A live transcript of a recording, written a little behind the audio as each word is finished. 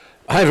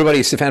Hi,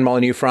 everybody. Stefan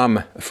Molyneux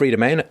from Free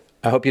Domain.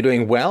 I hope you're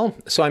doing well.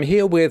 So I'm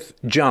here with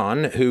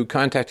John, who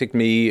contacted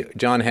me.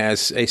 John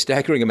has a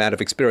staggering amount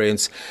of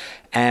experience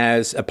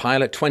as a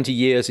pilot, 20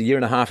 years, a year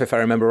and a half, if I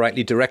remember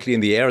rightly, directly in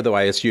the air, though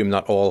I assume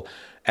not all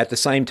at the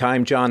same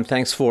time. John,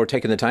 thanks for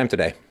taking the time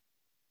today.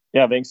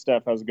 Yeah, thanks,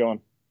 Steph. How's it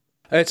going?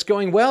 It's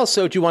going well.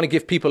 So do you want to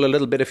give people a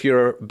little bit of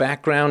your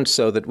background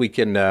so that we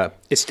can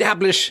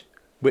establish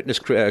witness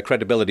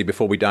credibility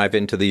before we dive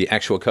into the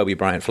actual Kobe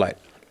Bryant flight?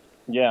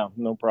 Yeah,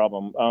 no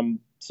problem.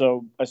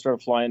 So I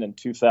started flying in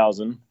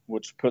 2000,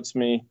 which puts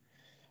me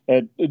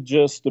at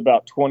just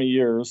about 20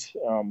 years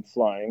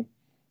flying.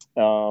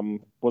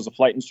 Was a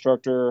flight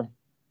instructor,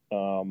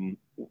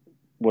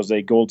 was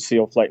a Gold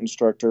SEAL flight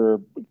instructor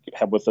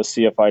with a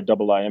CFI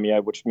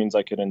IMEI, which means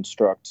I could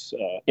instruct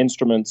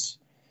instruments,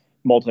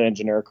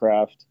 multi-engine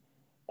aircraft.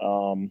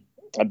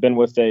 I've been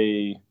with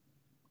a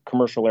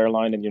commercial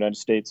airline in the United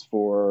States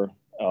for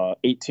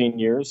 18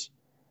 years.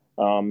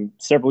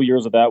 Several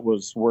years of that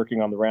was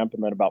working on the ramp,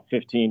 and then about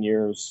 15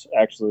 years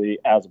actually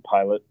as a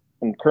pilot.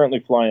 I'm currently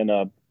flying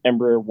a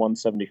Embraer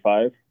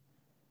 175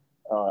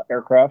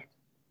 aircraft,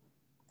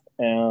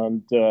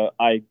 and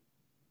I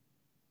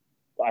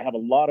have a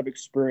lot of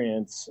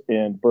experience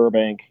in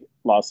Burbank,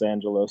 Los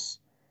Angeles,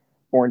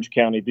 Orange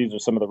County. These are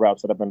some of the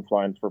routes that I've been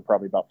flying for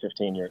probably about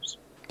 15 years.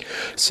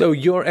 So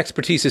your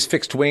expertise is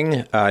fixed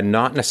wing,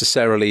 not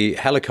necessarily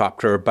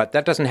helicopter, but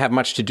that doesn't have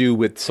much to do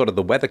with sort of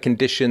the weather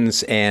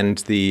conditions and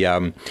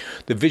the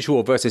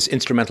visual versus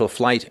instrumental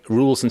flight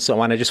rules and so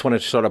on. I just wanted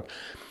to sort of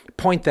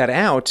point that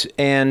out.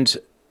 And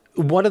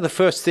what are the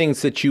first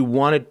things that you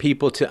wanted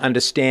people to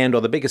understand, or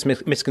the biggest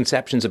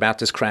misconceptions about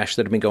this crash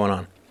that have been going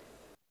on?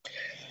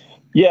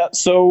 Yeah,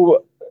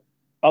 so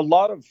a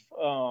lot of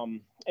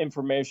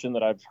information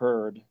that I've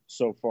heard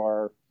so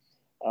far,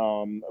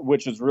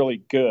 which is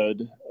really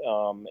good,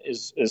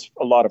 is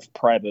a lot of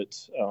private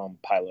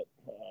pilot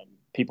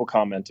people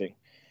commenting.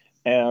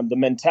 And the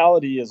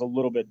mentality is a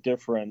little bit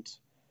different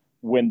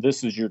when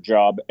this is your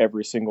job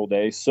every single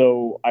day.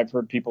 So I've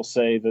heard people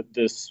say that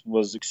this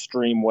was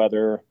extreme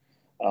weather.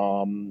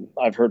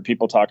 I've heard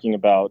people talking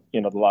about,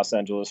 the Los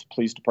Angeles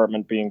Police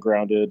Department being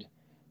grounded.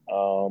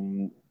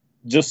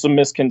 Just some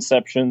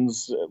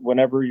misconceptions.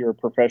 Whenever you're a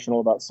professional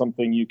about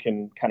something, you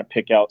can kind of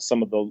pick out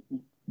some of the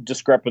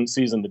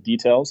discrepancies in the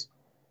details.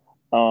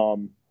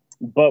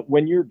 But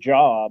when your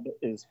job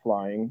is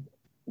flying,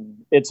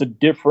 it's a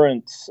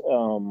different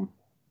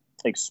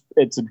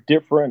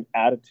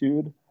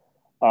attitude,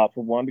 for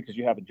one, because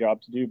you have a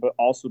job to do, but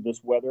also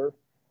this weather,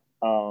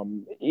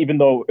 even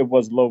though it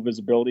was low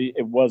visibility,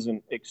 it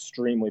wasn't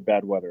extremely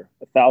bad weather.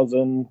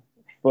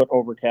 1,000-foot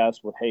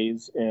overcast with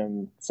haze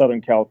in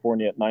Southern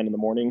California at 9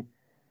 a.m.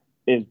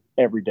 is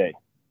every day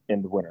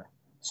in the winter.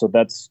 So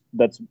that's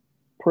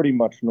pretty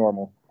much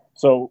normal.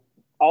 So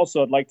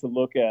also I'd like to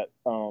look at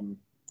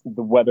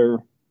the weather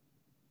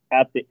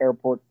at the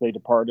airport they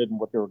departed and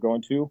what they were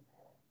going to.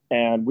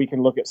 And we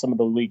can look at some of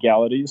the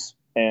legalities,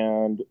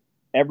 and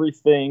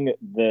everything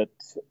that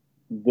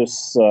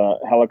this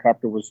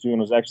helicopter was doing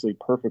was actually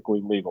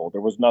perfectly legal.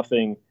 There was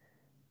nothing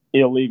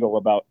illegal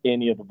about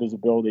any of the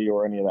visibility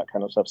or any of that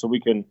kind of stuff. So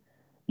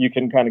you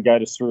can kind of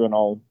guide us through, and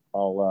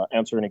I'll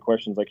answer any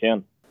questions I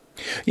can.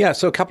 Yeah,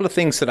 so a couple of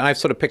things that I've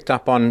sort of picked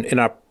up on in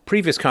our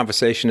previous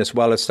conversation, as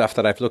well as stuff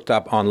that I've looked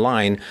up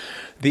online.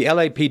 The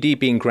LAPD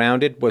being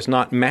grounded was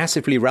not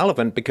massively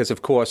relevant because,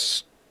 of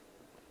course,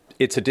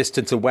 it's a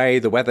distance away.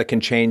 The weather can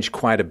change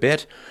quite a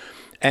bit.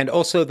 And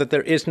also that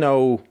there is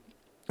no,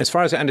 as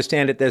far as I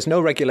understand it, there's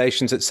no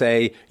regulations that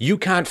say you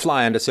can't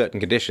fly under certain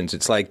conditions.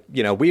 It's like,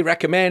 we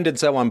recommend and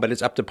so on, but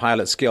it's up to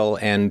pilot skill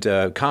and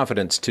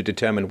confidence to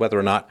determine whether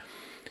or not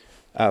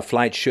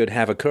flight should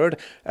have occurred.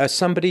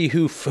 Somebody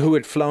who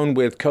had flown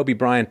with Kobe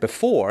Bryant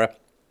before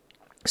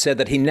said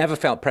that he never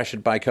felt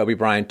pressured by Kobe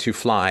Bryant to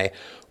fly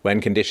when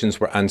conditions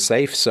were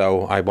unsafe.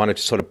 So I wanted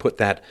to sort of put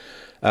that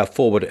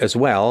forward as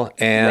well.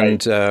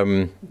 And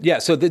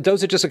right. So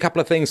those are just a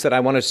couple of things that I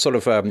wanted to sort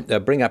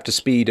of bring up to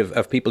speed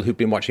of people who've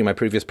been watching my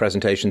previous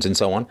presentations and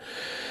so on.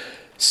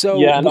 So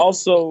yeah, and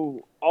also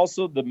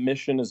the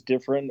mission is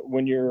different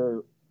when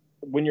you're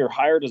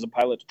hired as a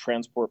pilot to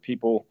transport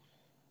people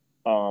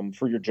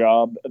for your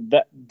job.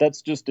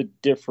 That's just a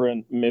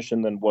different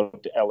mission than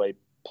what the LA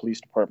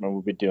Police Department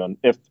would be doing.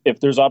 If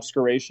there's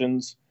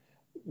obscurations,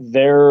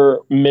 their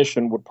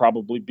mission would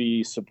probably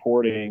be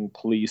supporting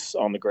police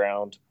on the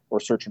ground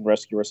or search and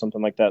rescue or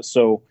something like that.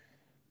 So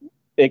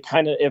it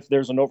kind of, if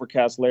there's an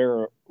overcast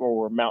layer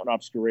or mountain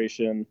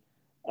obscuration,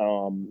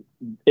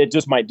 it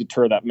just might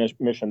deter that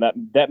mission.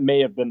 That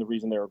may have been the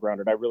reason they were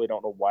grounded. I really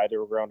don't know why they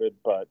were grounded,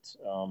 but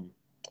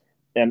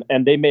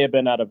and they may have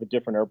been out of a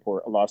different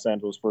airport, Los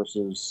Angeles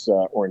versus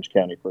Orange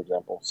County, for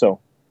example. So.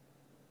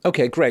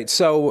 Okay, great.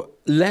 So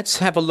let's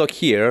have a look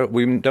here.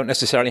 We don't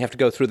necessarily have to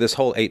go through this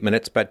whole 8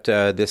 minutes, but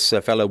this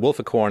fellow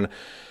Wolficorn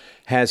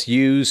has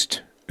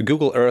used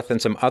Google Earth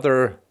and some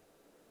other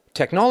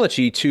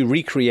technology to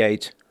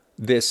recreate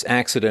this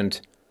accident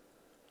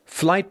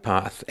flight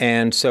path.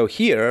 And so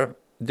here,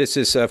 this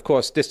is, of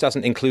course, this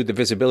doesn't include the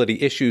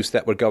visibility issues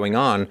that were going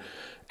on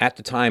at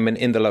the time and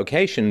in the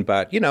location.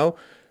 But,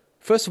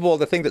 first of all,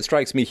 the thing that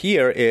strikes me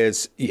here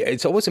is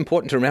it's always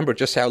important to remember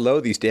just how low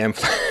these damn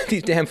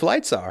these damn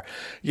flights are.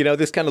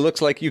 This kind of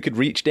looks like you could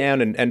reach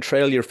down and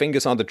trail your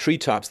fingers on the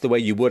treetops the way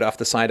you would off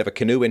the side of a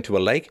canoe into a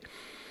lake.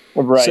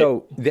 Right.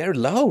 So they're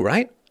low,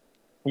 right?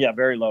 Yeah,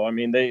 very low. I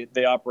mean,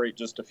 they operate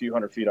just a few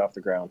hundred feet off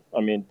the ground.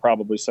 I mean,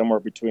 probably somewhere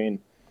between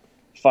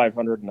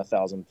 500 and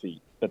 1,000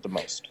 feet at the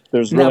most.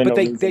 There's really but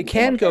they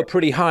can go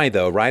pretty high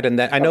though, right? And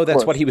I know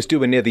that's what he was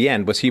doing near the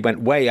end. Was he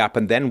went way up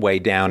and then way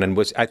down, and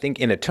was, I think,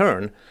 in a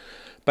turn.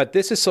 But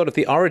this is sort of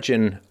the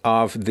origin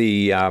of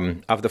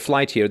the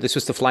flight here. This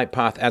was the flight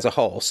path as a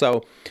whole.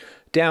 So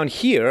down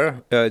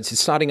here, it's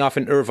starting off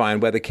in Irvine,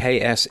 where the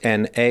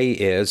KSNA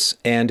is.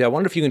 And I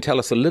wonder if you can tell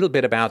us a little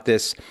bit about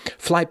this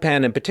flight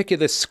plan, in particular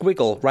this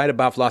squiggle right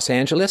above Los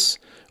Angeles,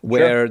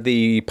 where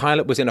the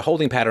pilot was in a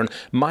holding pattern.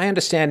 My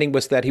understanding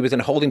was that he was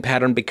in a holding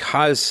pattern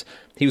because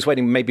he was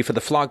waiting maybe for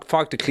the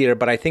fog to clear,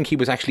 but I think he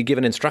was actually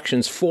given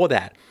instructions for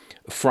that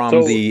from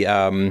the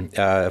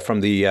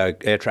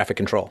air traffic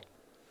control.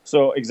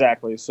 So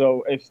exactly.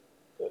 So if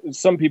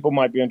some people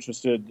might be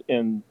interested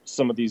in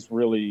some of these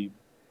really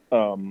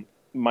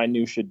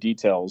minutia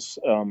details,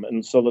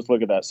 and so let's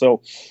look at that.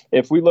 So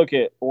if we look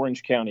at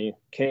Orange County,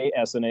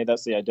 KSNA,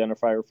 that's the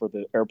identifier for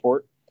the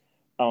airport.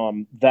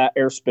 That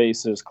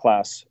airspace is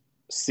Class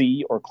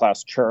C or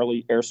Class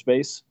Charlie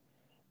airspace.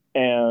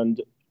 And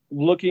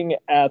looking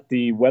at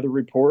the weather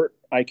report,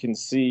 I can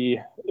see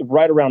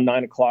right around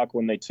 9 o'clock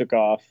when they took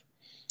off,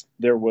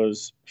 there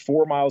was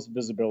 4 miles of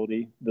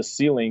visibility. The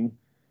ceiling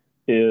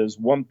is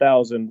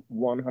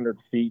 1,100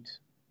 feet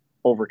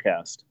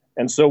overcast.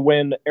 And so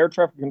when air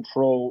traffic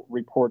control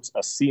reports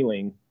a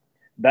ceiling,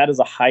 that is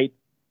a height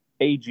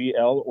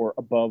AGL or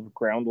above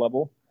ground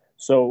level.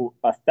 So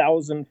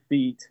 1,000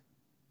 feet,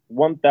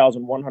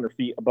 1,100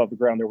 feet above the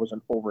ground, there was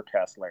an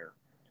overcast layer.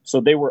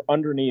 So they were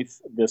underneath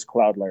this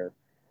cloud layer.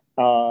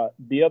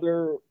 The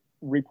other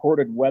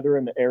reported weather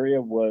in the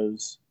area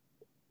was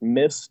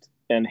mist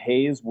and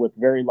haze with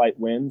very light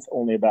winds,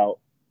 only about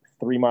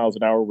 3 miles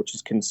an hour, which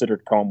is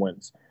considered calm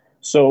winds.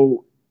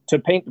 So to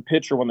paint the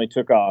picture, when they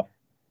took off,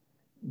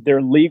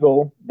 they're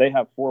legal. They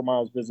have 4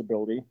 miles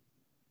visibility.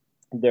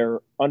 They're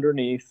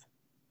underneath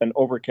an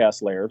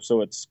overcast layer,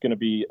 so it's going to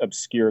be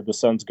obscured. The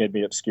sun's going to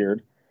be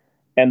obscured.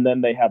 And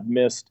then they have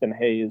mist and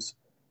haze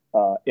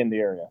in the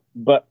area,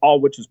 but all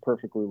which is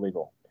perfectly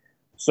legal.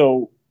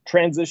 So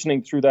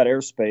transitioning through that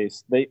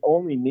airspace, they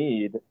only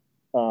need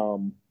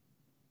 1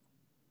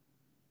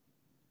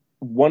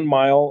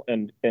 mile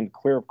and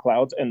clear of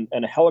clouds. And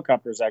a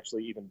helicopter is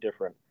actually even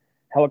different.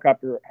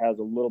 Helicopter has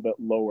a little bit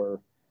lower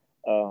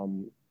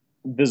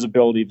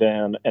visibility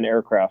than an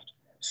aircraft.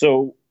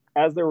 So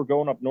as they were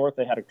going up north,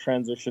 they had to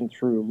transition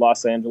through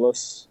Los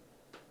Angeles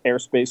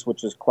airspace,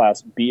 which is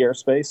Class B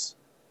airspace.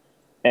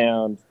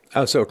 And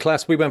so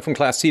we went from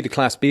Class C to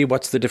Class B.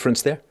 What's the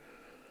difference there?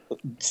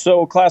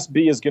 So Class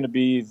B is going to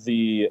be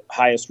the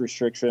highest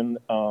restriction.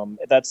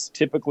 That's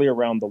typically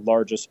around the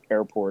largest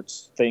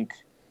airports. Think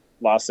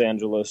Los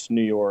Angeles,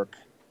 New York,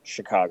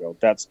 Chicago.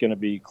 That's going to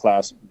be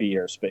Class B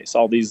airspace.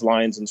 All these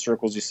lines and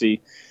circles you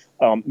see,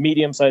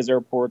 medium-sized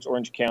airports,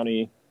 Orange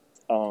County,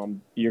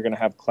 you're going to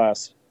have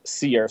Class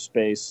C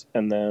airspace,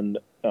 and then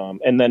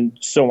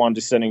so on,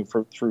 descending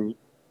through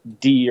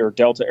D or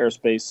Delta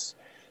airspace.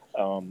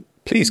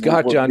 Please,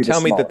 God, John, tell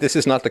me that this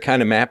is not the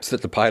kind of maps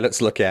that the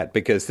pilots look at,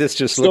 because this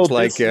just looks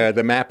like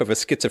the map of a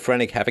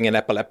schizophrenic having an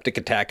epileptic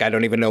attack. I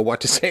don't even know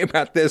what to say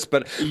about this,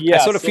 but I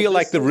sort of feel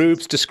like the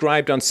rubes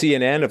described on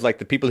CNN of like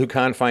the people who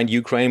can't find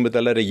Ukraine with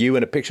the letter U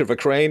and a picture of a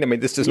crane. I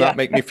mean, this does not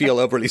make me feel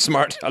overly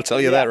smart. I'll tell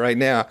you that right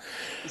now.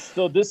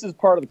 So this is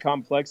part of the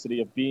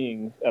complexity of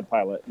being a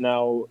pilot.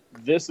 Now,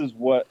 this is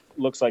what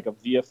looks like a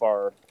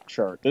VFR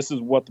chart. This is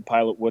what the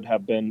pilot would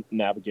have been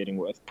navigating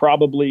with,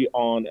 probably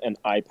on an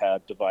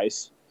iPad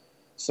device.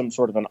 Some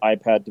sort of an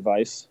iPad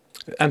device.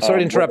 I'm sorry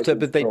to interrupt,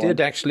 but they did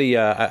actually,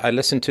 I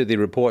listened to the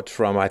report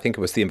from, I think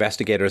it was the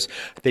investigators.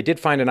 They did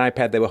find an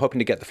iPad. They were hoping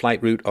to get the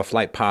flight route or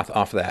flight path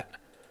off that.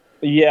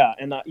 Yeah,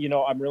 and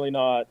I'm really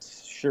not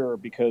sure,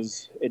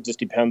 because it just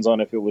depends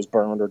on if it was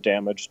burned or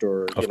damaged,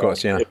 or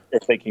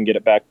if they can get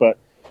it back. But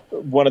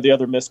one of the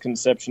other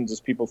misconceptions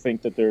is people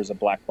think that there's a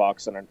black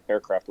box in an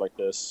aircraft like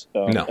this.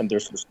 No. And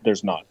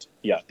there's not.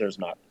 Yeah, there's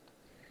not.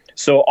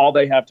 So all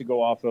they have to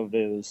go off of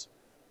is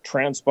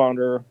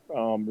transponder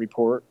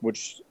report,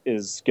 which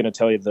is going to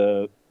tell you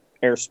the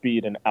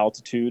airspeed and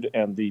altitude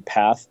and the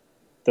path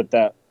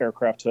that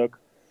aircraft took,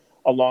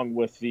 along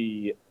with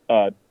the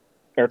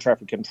air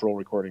traffic control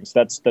recordings.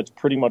 That's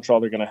pretty much all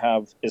they're going to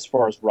have as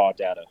far as raw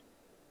data.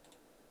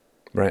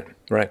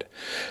 Right.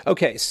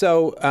 Okay,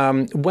 so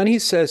when he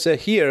says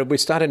here, we're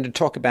starting to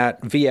talk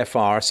about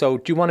VFR. So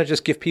do you want to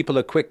just give people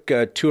a quick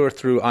tour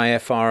through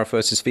IFR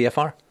versus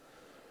VFR?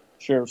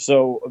 Sure.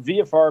 So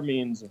VFR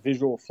means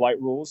visual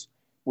flight rules,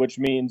 which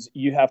means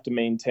you have to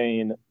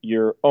maintain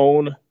your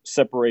own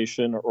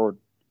separation or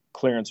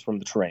clearance from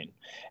the terrain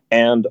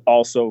and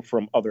also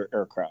from other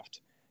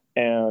aircraft.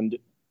 And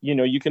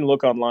you can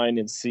look online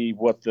and see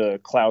what the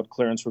cloud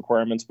clearance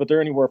requirements, but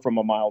they're anywhere from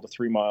a mile to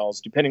 3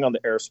 miles, depending on the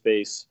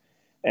airspace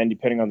and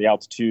depending on the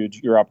altitude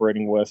you're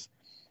operating with.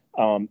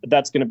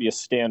 That's going to be a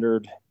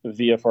standard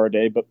VFR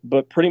day,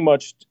 but pretty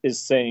much is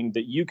saying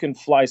that you can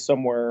fly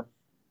somewhere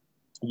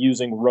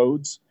using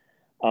roads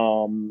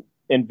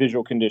in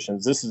visual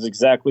conditions. This is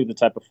exactly the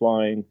type of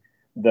flying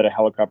that a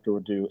helicopter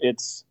would do.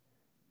 It's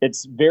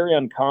very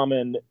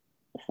uncommon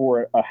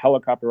for a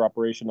helicopter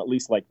operation, at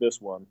least like this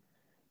one,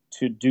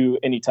 to do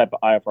any type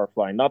of IFR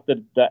flying. Not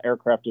that that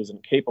aircraft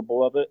isn't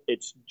capable of it.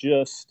 It's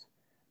just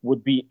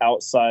would be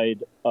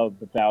outside of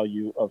the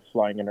value of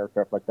flying an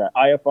aircraft like that.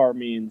 IFR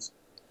means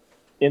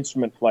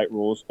instrument flight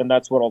rules, and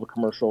that's what all the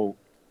commercial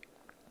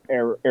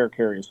air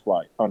carriers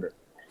fly under.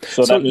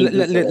 So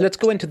let's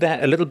go into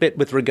that a little bit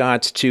with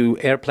regards to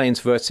airplanes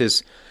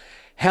versus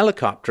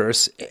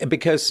helicopters,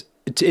 because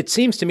it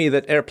seems to me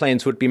that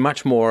airplanes would be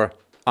much more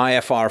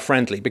IFR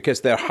friendly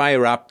because they're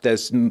higher up.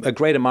 There's a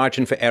greater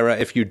margin for error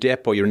if you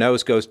dip or your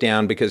nose goes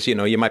down because,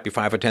 you might be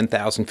 5 or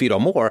 10,000 feet or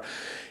more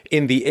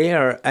in the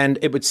air. And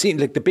it would seem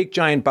like the big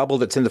giant bubble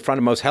that's in the front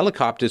of most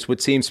helicopters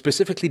would seem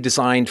specifically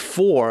designed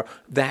for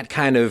that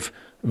kind of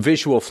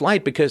visual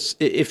flight, because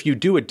if you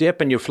do a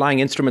dip and you're flying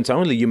instruments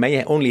only, you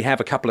may only have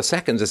a couple of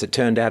seconds, as it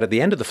turned out at the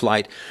end of the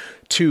flight,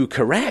 to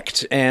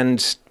correct.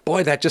 And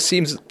boy, that just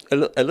seems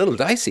a little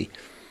dicey.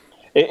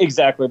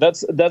 Exactly.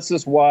 That's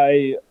just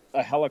why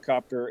a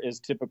helicopter is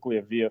typically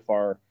a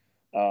VFR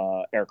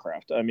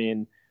aircraft. I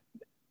mean,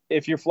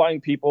 if you're flying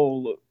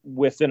people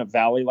within a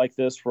valley like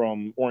this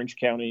from Orange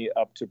County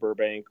up to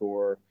Burbank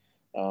or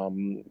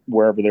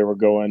wherever they were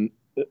going,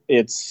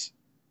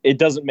 it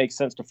doesn't make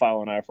sense to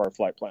file an IFR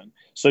flight plan.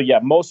 So yeah,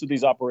 most of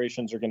these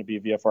operations are going to be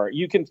VFR.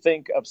 You can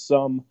think of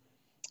some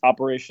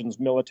operations,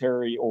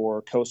 military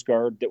or Coast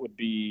Guard, that would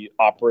be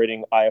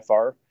operating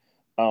IFR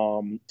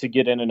to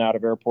get in and out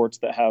of airports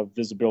that have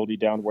visibility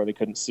down where they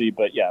couldn't see.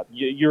 But yeah,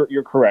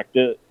 you're correct.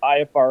 The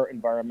IFR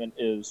environment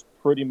is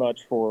pretty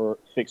much for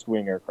fixed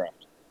wing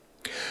aircraft.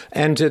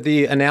 And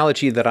the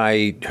analogy that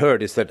I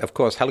heard is that, of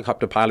course,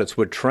 helicopter pilots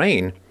would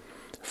train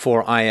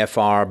for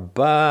IFR,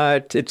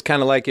 but it's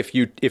kind of like if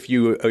you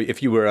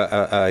were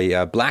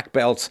a black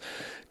belt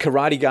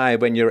karate guy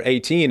when you're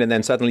 18 and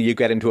then suddenly you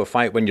get into a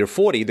fight when you're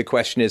 40. The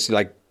question is,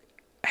 like,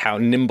 how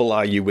nimble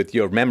are you with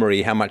your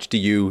memory? How much do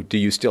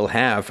you still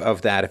have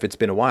of that if it's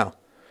been a while?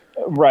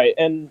 Right.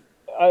 And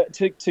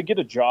to get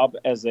a job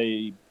as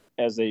a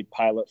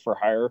pilot for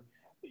hire,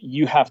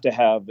 you have to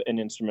have an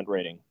instrument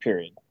rating,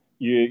 period.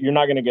 You're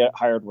not going to get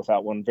hired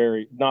without one.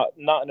 Not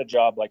in a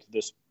job like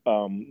this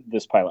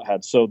this pilot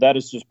had. So that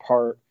is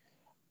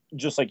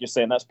just like you're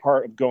saying, that's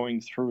part of going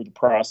through the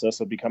process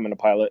of becoming a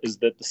pilot, is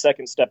that the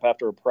second step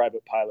after a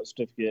private pilot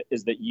certificate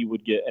is that you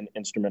would get an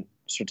instrument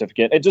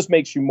certificate. It just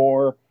makes you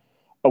more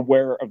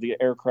aware of the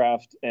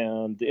aircraft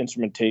and the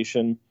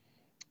instrumentation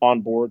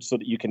on board so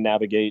that you can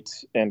navigate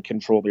and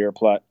control the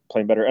airplane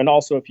better. And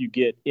also, if you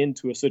get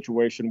into a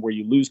situation where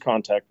you lose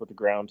contact with the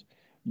ground,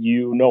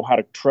 you know how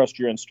to trust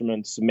your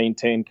instruments,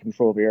 maintain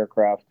control of the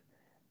aircraft,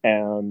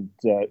 and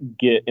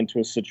get into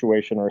a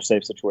situation or a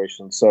safe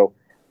situation. So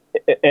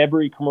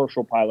every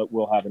commercial pilot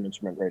will have an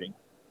instrument rating.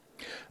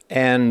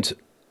 And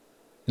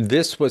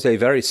this was a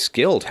very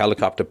skilled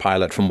helicopter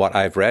pilot from what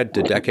I've read,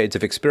 decades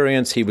of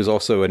experience. He was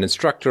also an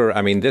instructor.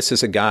 I mean, this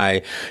is a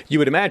guy, you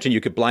would imagine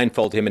you could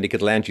blindfold him and he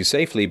could land you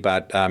safely,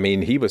 but I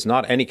mean, he was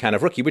not any kind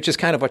of rookie, which is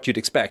kind of what you'd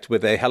expect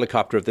with a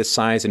helicopter of this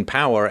size and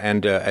power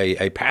and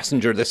a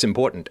passenger this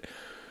important.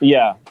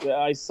 Yeah,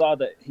 I saw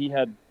that he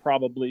had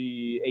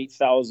probably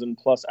 8,000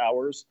 plus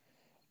hours.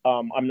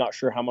 I'm not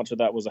sure how much of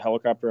that was a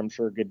helicopter. I'm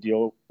sure a good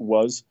deal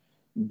was.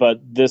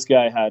 But this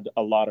guy had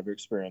a lot of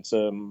experience.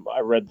 I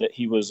read that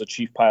he was a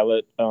chief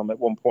pilot at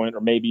one point,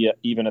 or maybe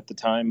even at the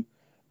time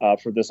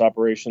for this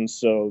operation.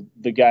 So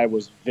the guy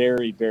was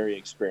very, very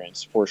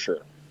experienced for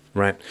sure.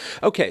 Right.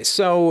 Okay,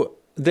 so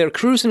they're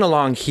cruising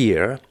along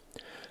here,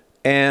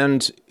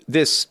 and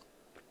this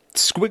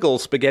squiggle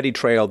spaghetti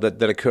trail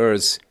that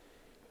occurs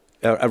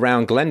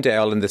around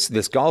Glendale and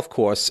this golf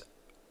course.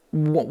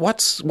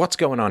 What's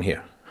going on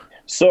here?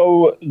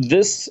 So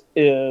this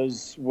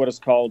is what is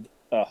called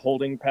a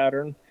holding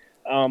pattern.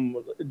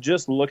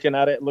 Just looking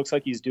at it, it looks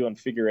like he's doing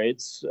figure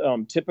eights.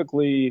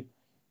 Typically,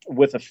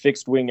 with a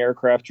fixed wing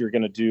aircraft, you're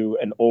going to do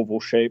an oval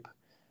shape,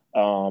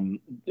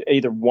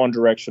 either one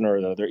direction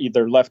or the other,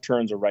 either left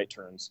turns or right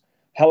turns.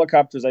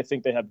 Helicopters, I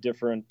think they have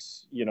different,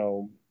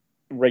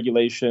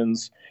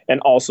 regulations, and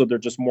also they're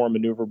just more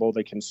maneuverable.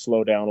 They can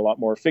slow down a lot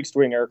more. Fixed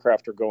wing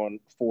aircraft are going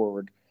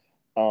forward.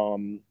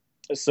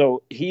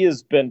 So he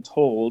has been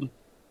told.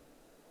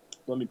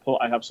 Let me pull.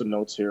 I have some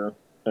notes here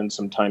and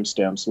some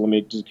timestamps.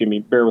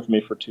 So bear with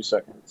me for 2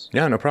 seconds.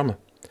 Yeah, no problem.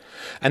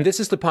 And this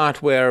is the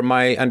part where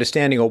my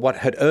understanding, or what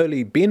had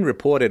early been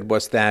reported,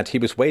 was that he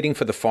was waiting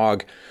for the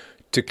fog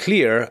to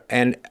clear.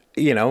 And,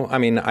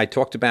 I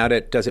talked about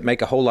it. Does it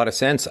make a whole lot of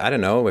sense? I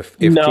don't know. If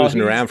cruising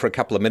around for a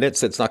couple of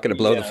minutes, it's not going to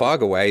blow the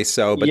fog away.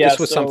 But this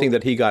was something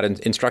that he got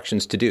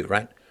instructions to do,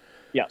 right?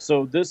 Yeah,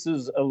 so this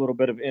is a little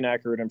bit of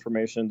inaccurate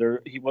information.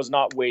 He was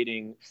not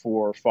waiting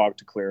for fog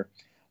to clear.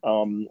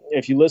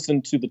 If you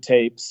listen to the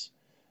tapes,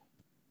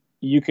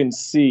 you can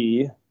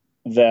see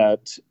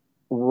that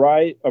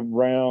right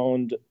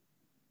around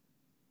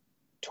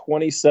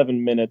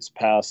 27 minutes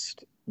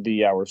past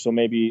the hour. So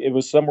maybe it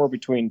was somewhere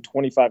between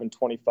 25 and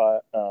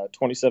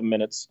 27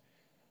 minutes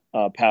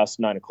past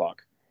 9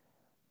 o'clock.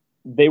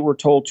 They were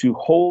told to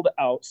hold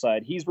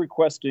outside. He's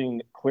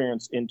requesting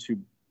clearance into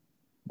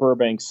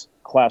Burbank's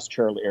Class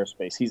Charlie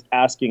airspace. He's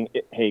asking,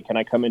 hey, can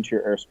I come into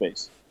your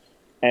airspace?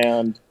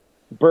 And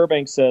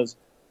Burbank says,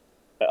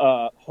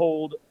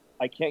 hold,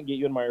 I can't get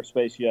you in my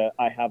airspace yet.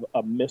 I have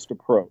a missed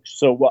approach.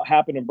 So what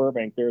happened in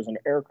Burbank, there's an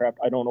aircraft,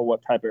 I don't know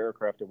what type of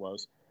aircraft it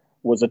was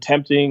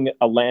attempting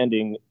a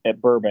landing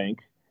at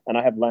Burbank. And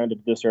I have landed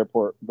at this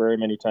airport very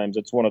many times.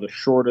 It's one of the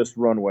shortest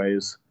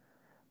runways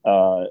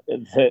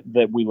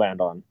that we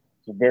land on.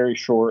 It's very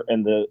short,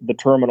 and the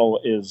terminal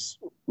is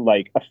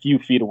like a few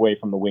feet away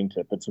from the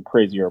wingtip. It's a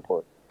crazy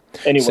airport.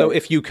 Anyway, so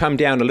if you come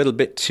down a little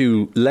bit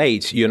too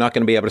late, you're not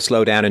going to be able to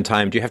slow down in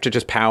time. Do you have to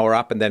just power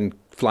up and then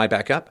fly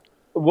back up?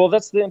 Well,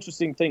 that's the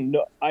interesting thing.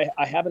 No,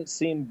 I haven't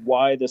seen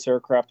why this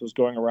aircraft was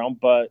going around,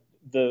 but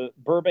the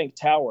Burbank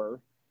Tower,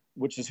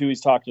 which is who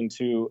he's talking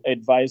to,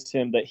 advised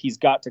him that he's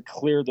got to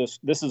clear this.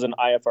 This is an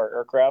IFR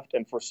aircraft,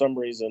 and for some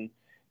reason,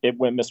 it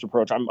went missed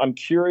approach. I'm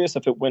curious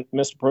if it went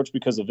missed approach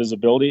because of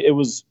visibility. It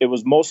was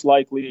most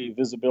likely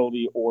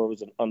visibility, or it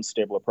was an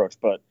unstable approach,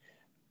 but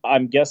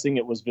I'm guessing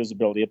it was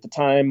visibility. At the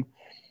time,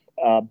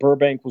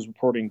 Burbank was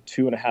reporting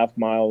 2.5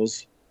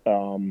 miles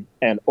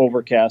and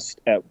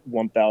overcast at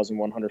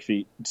 1,100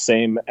 feet,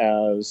 same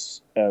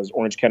as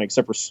Orange County,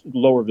 except for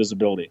lower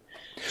visibility.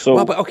 So,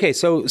 well, but okay,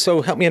 so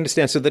help me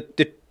understand. So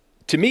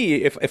to me,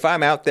 if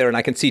I'm out there and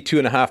I can see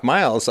 2.5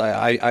 miles,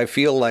 I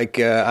feel like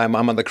I'm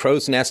on the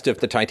crow's nest of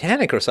the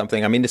Titanic or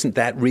something. I mean, isn't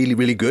that really,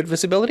 really good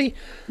visibility?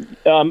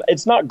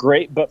 It's not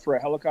great, but for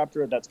a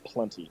helicopter, that's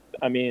plenty.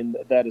 I mean,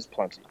 that is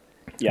plenty.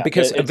 Yeah,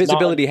 because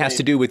visibility has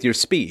to do with your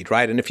speed,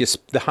 right? And if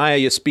the higher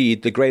your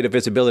speed, the greater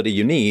visibility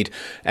you need.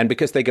 And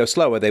because they go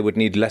slower, they would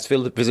need less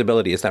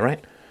visibility. Is that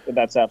right?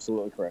 That's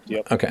absolutely correct.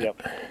 Yep. Okay.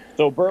 Yep.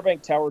 So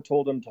Burbank Tower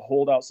told him to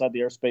hold outside the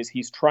airspace.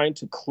 He's trying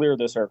to clear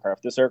this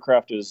aircraft. This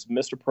aircraft is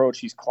missed approach.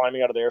 He's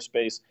climbing out of the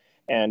airspace,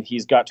 and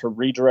he's got to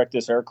redirect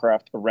this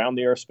aircraft around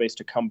the airspace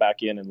to come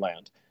back in and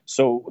land.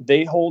 So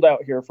they hold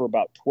out here for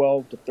about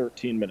 12 to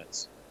 13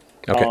 minutes.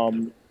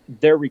 Okay.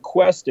 They're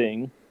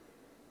requesting,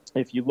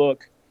 if you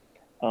look,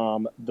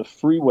 the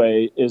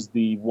freeway is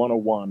the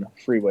 101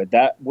 freeway.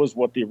 That was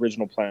what the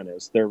original plan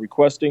is. They're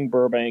requesting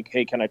Burbank,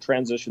 hey, can I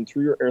transition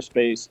through your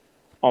airspace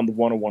on the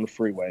 101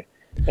 freeway?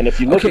 And if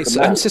you look at the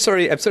map, I'm so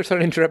sorry to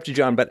interrupt you,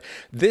 John, but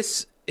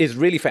this is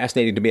really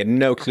fascinating to me. I had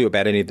no clue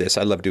about any of this.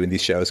 I love doing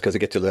these shows because I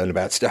get to learn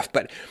about stuff.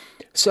 But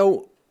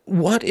so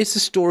what is the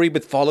story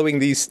with following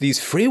these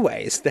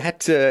freeways?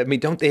 That I mean,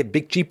 don't they have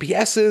big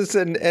GPSs?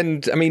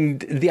 And I mean,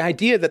 the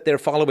idea that they're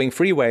following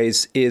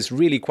freeways is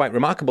really quite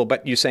remarkable.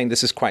 But you're saying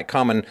this is quite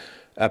common,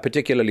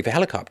 particularly for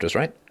helicopters,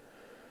 right?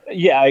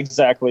 Yeah,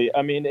 exactly.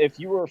 I mean, if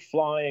you were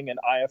flying an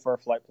IFR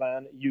flight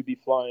plan, you'd be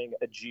flying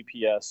a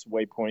GPS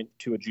waypoint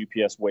to a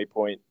GPS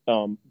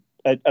waypoint,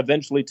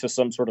 eventually to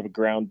some sort of a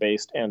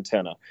ground-based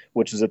antenna,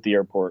 which is at the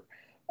airport.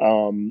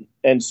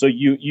 And so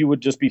you would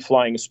just be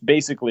flying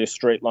basically a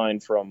straight line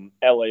from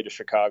LA to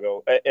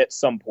Chicago at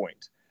some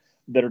point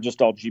that are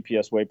just all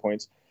GPS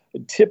waypoints,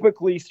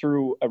 typically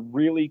through a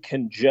really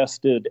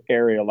congested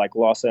area like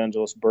Los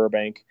Angeles,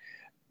 Burbank.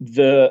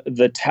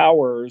 The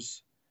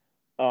towers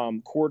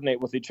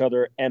coordinate with each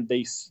other, and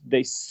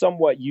they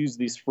somewhat use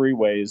these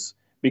freeways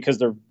because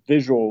they're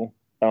visual.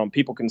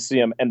 People can see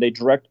them, and they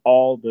direct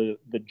all the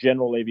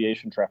general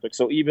aviation traffic.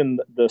 So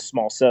even the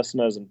small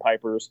Cessnas and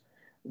Pipers,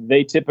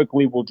 they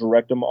typically will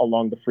direct them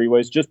along the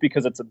freeways just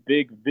because it's a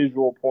big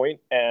visual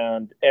point,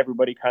 and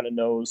everybody kind of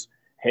knows,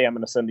 hey, I'm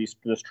going to send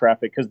this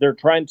traffic, because they're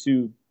trying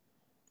to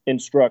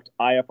instruct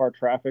IFR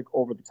traffic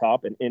over the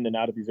top and in and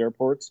out of these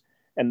airports,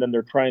 and then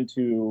they're trying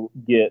to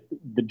get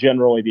the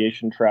general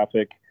aviation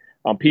traffic,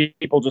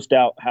 people just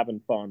out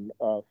having fun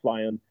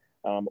flying,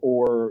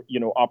 or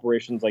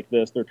operations like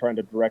this. They're trying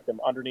to direct them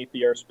underneath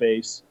the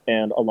airspace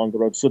and along the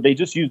roads. So they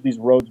just use these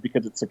roads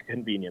because it's a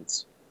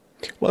convenience.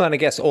 Well, and I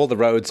guess all the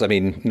roads, I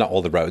mean, not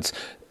all the roads,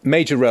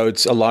 major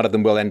roads, a lot of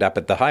them will end up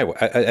at the highway,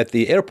 at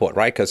the airport,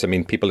 right? Because, I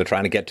mean, people are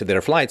trying to get to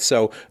their flights.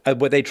 So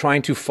were they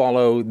trying to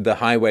follow the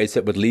highways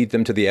that would lead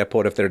them to the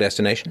airport of their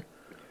destination?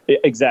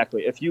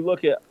 Exactly. If you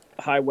look at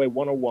Highway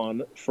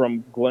 101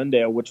 from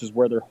Glendale, which is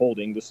where they're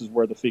holding, this is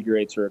where the figure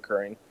eights are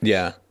occurring.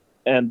 Yeah.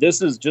 And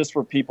this is just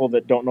for people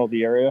that don't know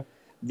the area.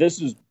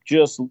 This is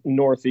just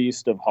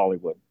northeast of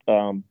Hollywood.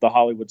 The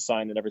Hollywood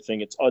sign and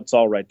everything, it's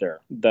all right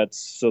there. That's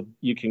so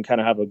you can kind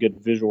of have a good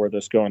visual where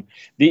this going.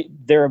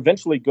 They're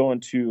eventually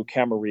going to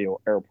Camarillo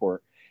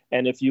Airport.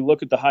 And if you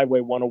look at the Highway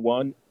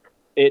 101,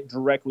 it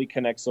directly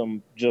connects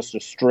them just a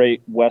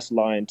straight west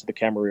line to the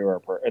Camarillo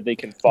Airport. And they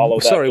can follow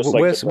that. Sorry,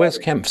 where's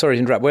sorry to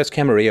interrupt. Where's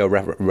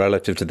Camarillo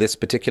relative to this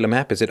particular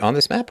map? Is it on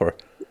this map or?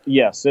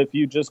 Yes, if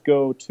you just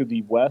go to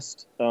the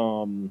west,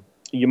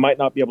 you might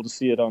not be able to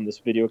see it on this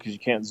video because you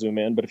can't zoom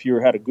in. But if you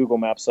had a Google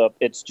Maps up,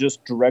 it's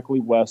just directly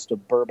west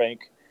of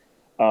Burbank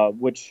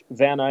which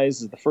Van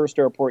Nuys is the first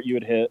airport you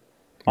would hit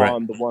Right.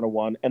 on the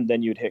 101, and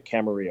then you'd hit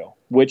Camarillo,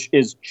 which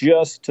is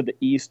just to the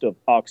east of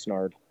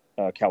Oxnard,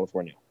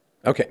 California.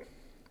 Okay.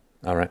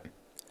 All right.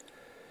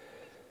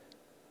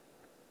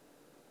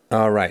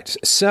 All right.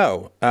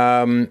 So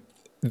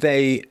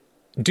they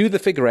do the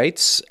figure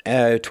eights,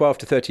 12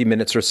 to 13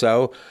 minutes or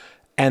so.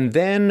 And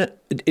then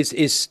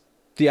is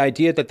the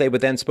idea that they were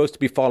then supposed to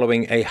be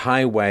following a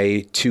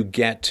highway to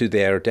get to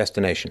their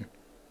destination?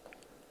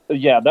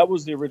 Yeah, that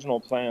was the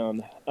original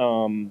plan.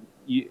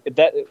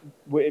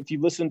 If you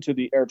listen to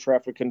the air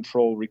traffic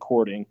control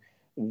recording,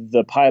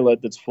 the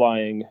pilot that's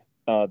flying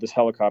this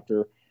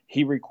helicopter,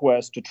 he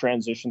requests to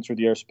transition through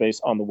the airspace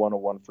on the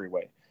 101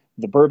 freeway.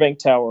 The Burbank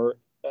Tower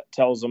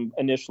tells him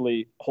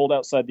initially, hold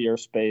outside the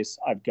airspace.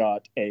 I've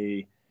got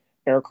a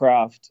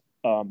aircraft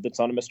that's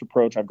on a missed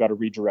approach. I've got to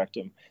redirect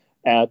him.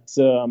 At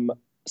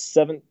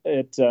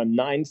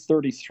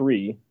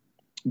 9:33,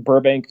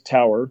 Burbank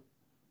Tower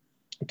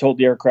told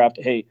the aircraft,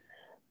 "Hey,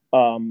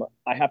 I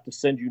have to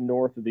send you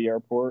north of the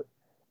airport.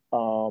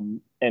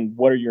 And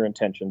what are your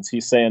intentions?"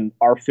 He's saying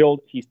our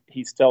field. He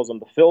tells them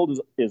the field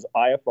is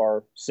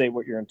IFR. Say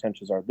what your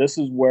intentions are. This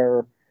is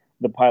where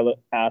the pilot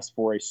asked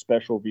for a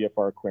special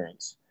VFR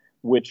clearance,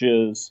 which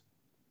is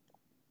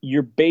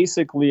you're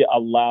basically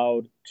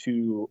allowed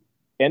to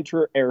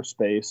enter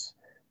airspace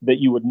that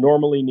you would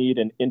normally need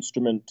an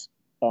instrument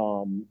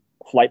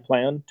flight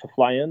plan to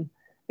fly in,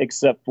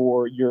 except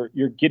for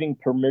you're getting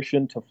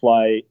permission to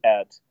fly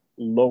at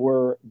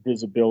lower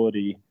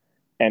visibility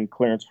and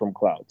clearance from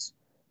clouds.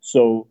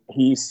 So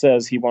he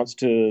says he wants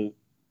to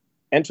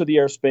enter the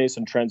airspace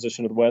and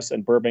transition to the west,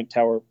 and Burbank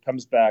Tower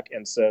comes back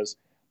and says,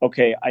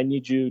 okay, I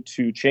need you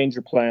to change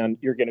your plan.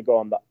 You're going to go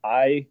on the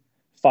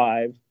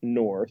I-5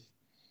 north,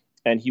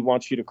 and he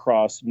wants you to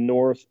cross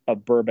north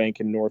of Burbank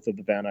and north of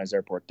the Van Nuys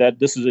Airport.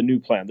 This is a new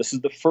plan. This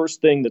is the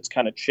first thing that's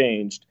kind of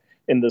changed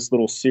in this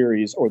little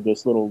series or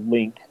this little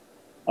link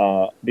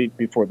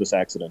before this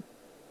accident.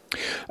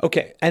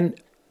 Okay.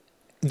 And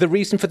the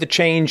reason for the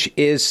change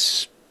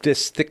is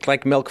this thick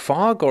like milk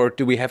fog, or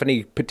do we have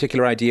any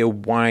particular idea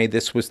why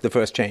this was the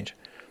first change?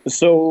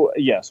 So,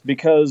 yes,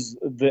 because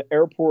the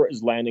airport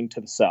is landing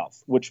to the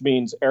south, which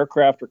means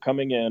aircraft are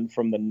coming in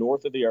from the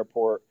north of the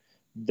airport.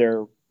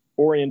 Their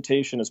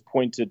orientation is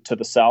pointed to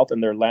the south,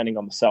 and they're landing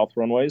on the south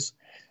runways.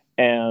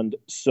 And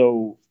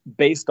so,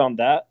 based on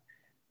that,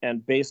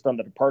 and based on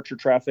the departure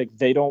traffic,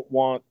 they don't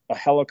want a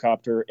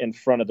helicopter in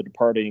front of the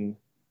departing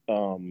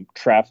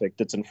traffic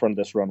that's in front of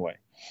this runway,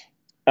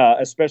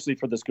 especially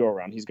for this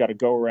go-around. He's got to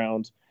go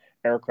around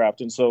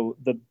aircraft. And so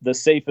the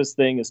safest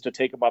thing is to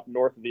take him up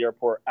north of the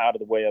airport out of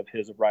the way of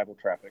his arrival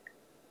traffic.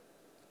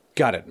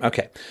 Got it.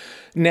 Okay.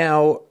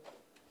 Now,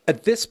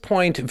 at this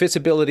point,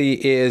 visibility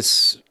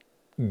is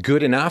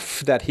good enough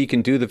that he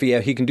can do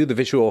the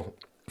visual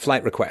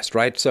flight request,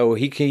 right? So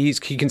he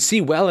can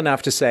see well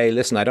enough to say,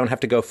 listen, I don't have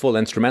to go full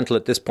instrumental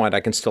at this point. I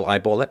can still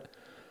eyeball it.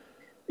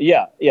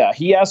 Yeah.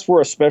 He asked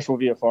for a special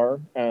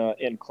VFR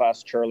in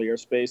Class Charlie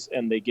airspace,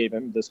 and they gave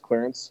him this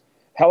clearance.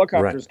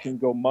 Helicopters can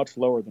go much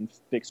lower than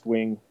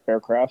fixed-wing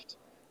aircraft.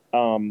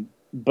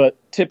 But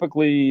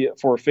typically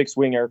for a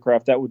fixed-wing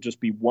aircraft, that would just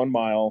be 1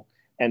 mile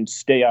and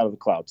stay out of the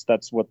clouds.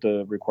 That's what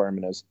the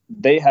requirement is.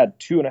 They had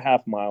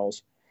 2.5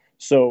 miles.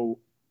 So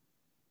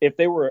if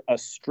they were a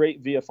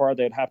straight VFR,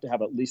 they'd have to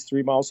have at least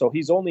 3 miles. So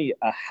he's only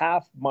a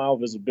half-mile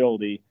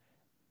visibility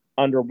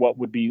under what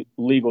would be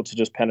legal to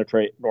just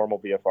penetrate normal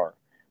VFR.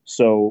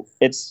 So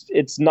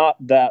it's not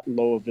that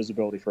low of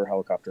visibility for a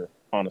helicopter,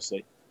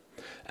 honestly.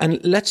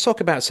 And let's talk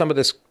about some of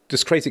this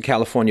crazy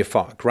California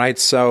fog, right?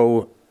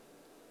 So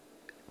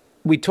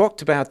we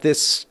talked about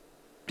this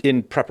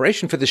in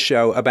preparation for the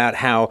show about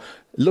how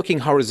looking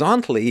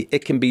horizontally,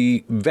 it can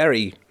be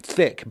very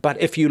thick.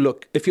 But if you're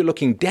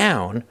looking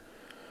down,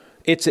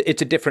 it's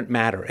a different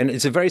matter. And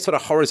it's a very sort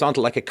of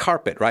horizontal, like a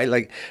carpet,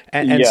 right?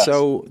 And Yes.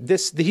 so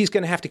he's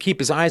going to have to keep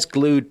his eyes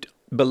glued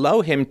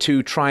below him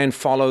to try and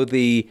follow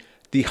the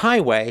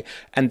highway,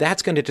 and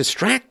that's going to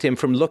distract him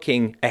from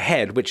looking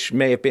ahead, which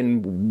may have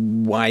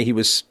been why he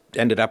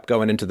ended up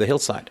going into the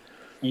hillside.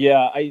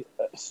 Yeah,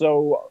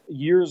 so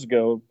years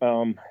ago,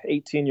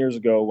 18 years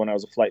ago, when I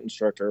was a flight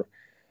instructor,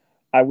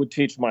 I would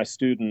teach my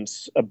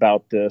students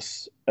about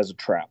this as a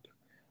trap.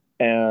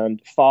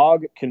 And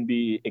fog can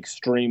be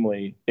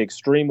extremely,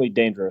 extremely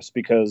dangerous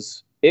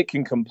because it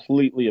can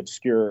completely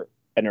obscure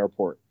an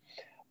airport.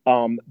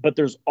 But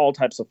there's all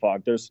types of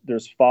fog.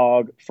 There's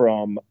fog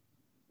from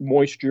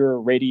moisture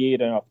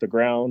radiating off the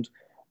ground.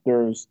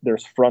 There's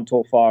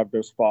frontal fog.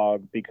 There's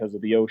fog because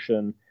of the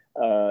ocean.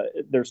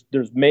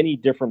 There's many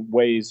different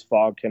ways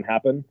fog can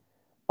happen,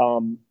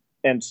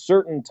 and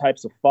certain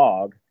types of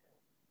fog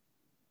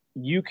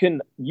you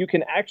can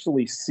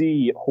actually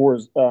see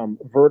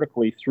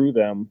vertically through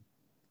them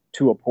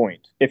to a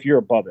point if you're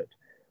above it.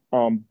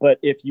 But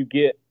if you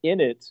get in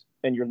it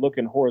and you're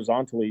looking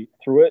horizontally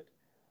through it,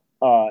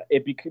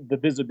 the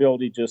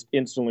visibility just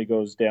instantly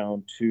goes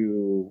down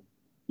to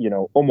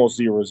almost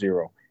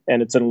 0,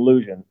 and it's an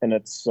illusion. And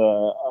it's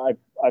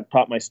I've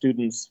taught my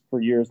students for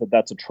years that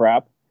that's a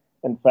trap.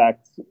 In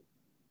fact,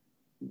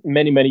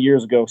 many, many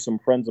years ago, some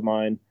friends of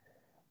mine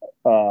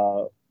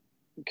uh,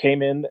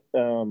 came in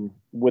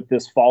with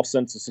this false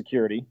sense of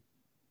security.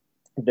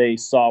 They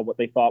saw what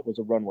they thought was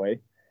a runway,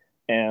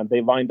 and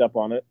they lined up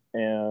on it,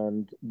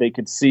 and they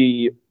could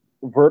see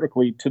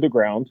vertically to the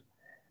ground.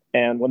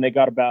 And when they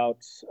got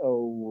about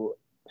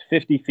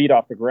 50 feet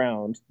off the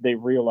ground, they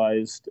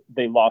realized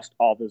they lost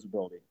all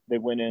visibility. They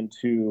went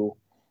into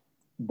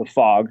the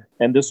fog,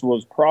 and this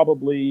was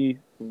probably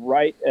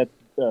right at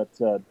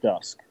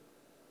dusk,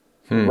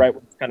 right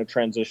when it's kind of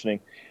transitioning.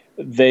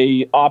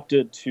 They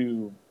opted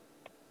to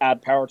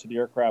add power to the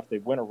aircraft. They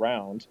went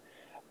around,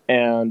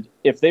 and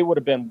if they would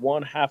have been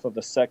 1/2 of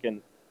a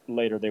second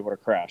later, they would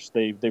have crashed.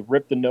 They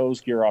ripped the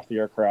nose gear off the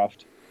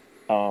aircraft.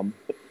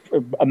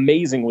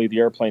 Amazingly, the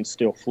airplane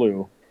still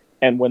flew.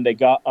 And when they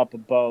got up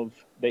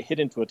above, they hit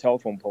into a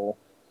telephone pole.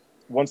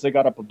 Once they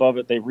got up above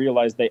it, they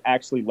realized they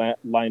actually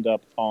lined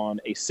up on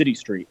a city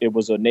street. It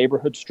was a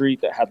neighborhood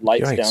street that had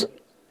lights down.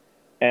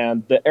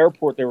 And the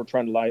airport they were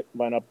trying to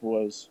line up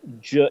was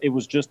it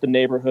was just the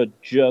neighborhood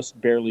just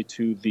barely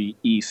to the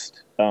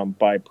east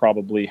by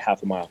probably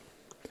 1/2 mile.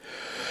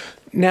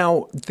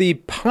 Now, the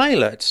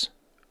pilot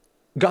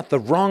got the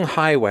wrong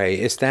highway.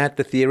 Is that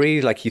the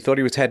theory? Like he thought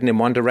he was heading in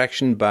one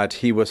direction, but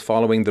he was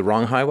following the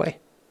wrong highway?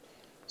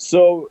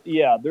 So,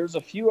 yeah, there's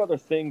a few other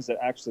things that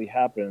actually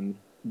happened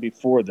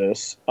before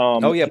this.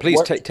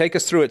 Please take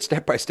us through it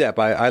step by step.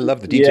 I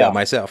love the detail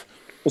myself.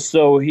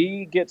 So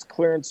he gets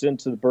clearance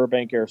into the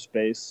Burbank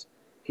airspace.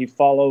 He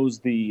follows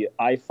the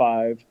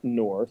I-5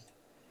 north,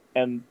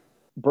 and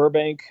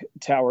Burbank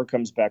Tower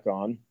comes back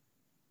on.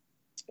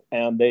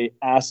 And they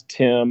asked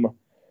him,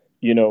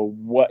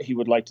 what he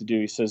would like to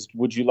do. He says,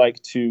 "Would you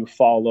like to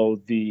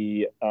follow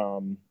the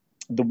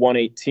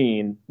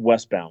 118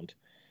 westbound?"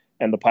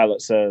 And the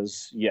pilot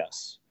says,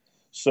 "Yes."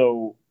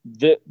 So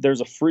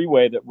there's a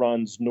freeway that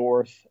runs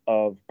north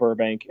of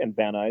Burbank and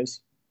Van Nuys.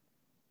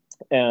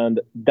 And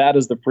that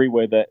is the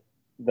freeway that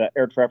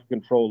air traffic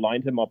control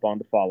lined him up on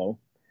to follow.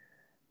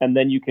 And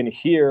then you can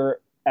hear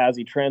as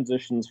he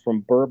transitions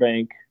from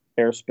Burbank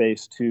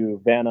airspace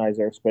to Van Nuys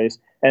airspace.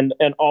 And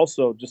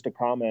also, just a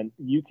comment,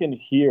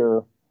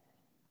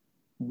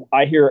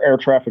 I hear air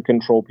traffic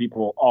control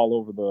people all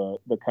over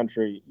the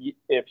country.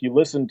 If you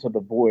listen to the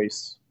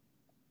voice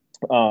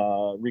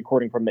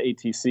recording from the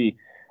ATC,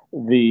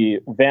 the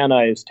Van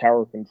Nuys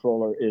tower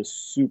controller is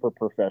super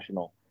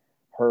professional.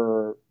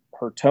 Her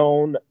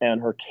tone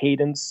and her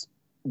cadence,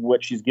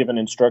 what she's given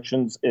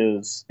instructions,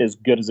 is as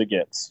good as it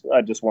gets.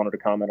 I just wanted to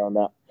comment on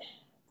that.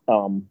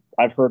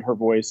 I've heard her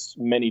voice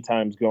many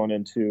times going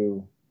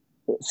into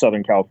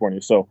Southern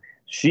California, so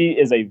she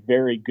is a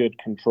very good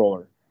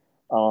controller.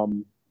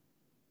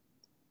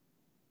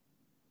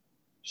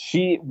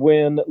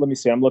 Let me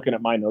see, I'm looking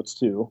at my notes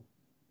too.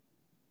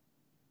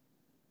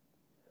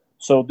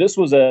 So this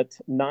was at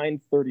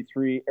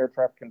 9:33. Air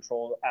traffic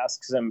control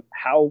asks him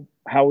how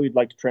we'd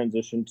like to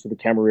transition to the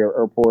Camarillo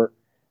Airport,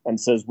 and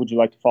says, "Would you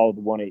like to follow the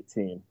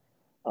 118?"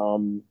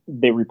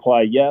 They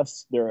reply,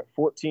 "Yes." They're at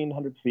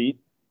 1,400 feet.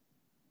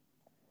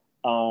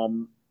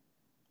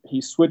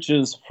 He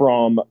switches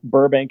from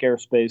Burbank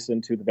airspace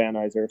into the Van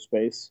Nuys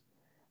airspace.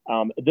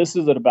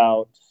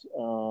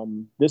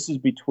 This is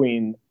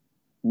between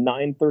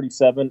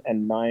 9:37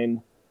 and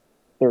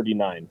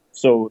 9:39.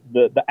 So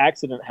the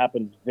accident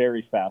happened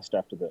very fast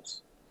after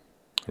this.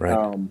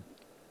 Right.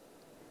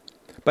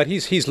 But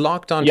he's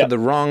locked onto the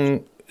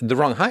wrong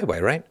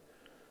highway, right?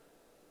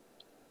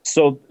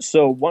 So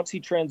once he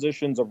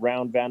transitions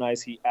around Van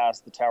Nuys, he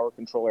asks the tower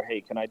controller,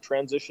 "Hey, can I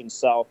transition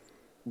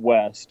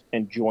southwest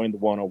and join the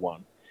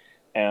 101?"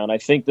 And I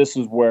think this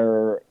is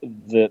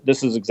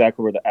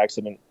exactly where the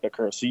accident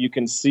occurs. So you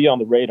can see on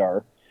the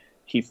radar,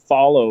 he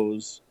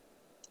flies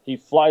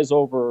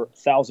over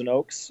Thousand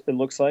Oaks, it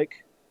looks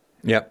like.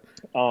 Yep.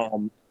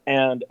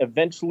 And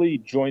eventually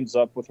joins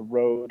up with a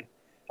road.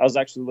 I was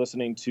actually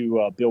listening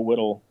to Bill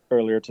Whittle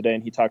earlier today,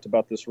 and he talked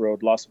about this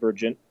road, Las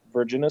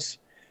Virgenes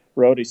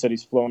Road. He said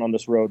he's flown on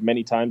this road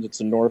many times. It's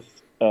a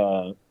north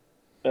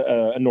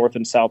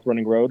and south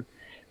running road.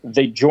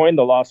 They join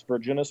the Las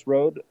Virgenes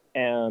Road,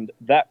 and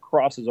that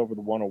crosses over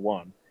the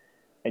 101.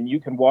 And you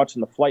can watch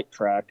in the flight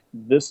track,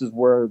 this is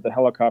where the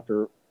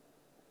helicopter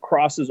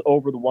crosses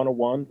over the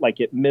 101, like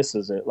it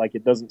misses it, like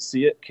it doesn't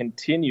see it,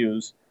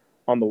 continues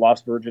on the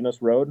Las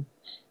Virgenes Road.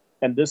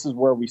 And this is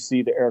where we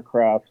see the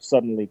aircraft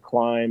suddenly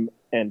climb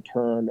and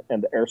turn,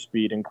 and the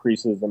airspeed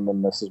increases, and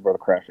then this is where the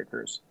crash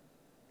occurs.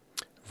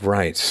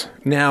 Right.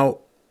 Now,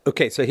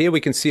 okay, so here we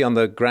can see on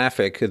the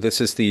graphic,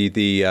 this is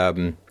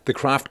the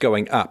craft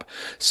going up.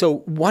 So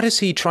what is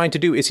he trying to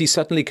do? Is he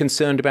suddenly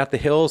concerned about the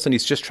hills and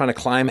he's just trying to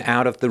climb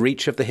out of the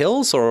reach of the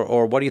hills?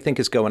 Or what do you think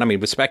is going on? I mean,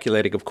 we're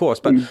speculating, of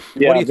course, but what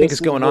do you think is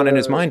going on in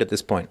his mind at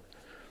this point?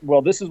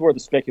 Well, this is where the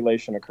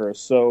speculation occurs.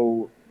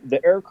 So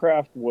the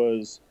aircraft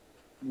was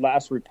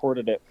last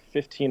reported at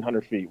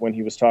 1,500 feet when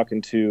he was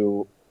talking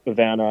to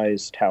Van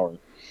Nuys Tower.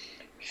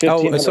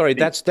 Oh, sorry.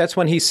 That's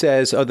when he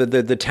says,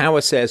 the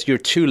tower says, "You're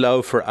too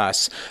low for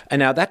us." And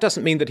now that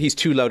doesn't mean that he's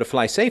too low to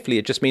fly safely.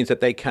 It just means that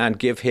they can't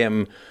give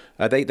him,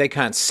 they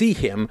can't see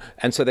him,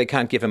 and so they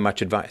can't give him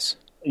much advice.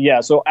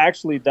 Yeah, so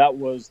actually, that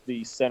was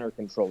the center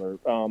controller.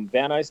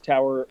 Van Nuys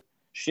Tower.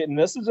 And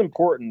this is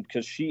important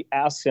because she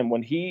asks him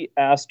when he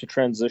asked to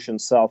transition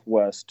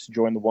southwest to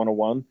join the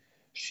 101.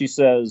 She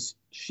says,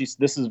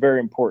 This is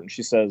very important.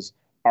 She says,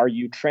 "Are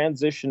you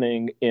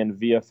transitioning in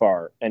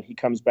VFR?" And he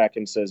comes back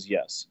and says,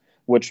 "Yes,"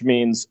 which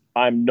means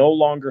I'm no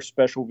longer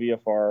special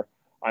VFR.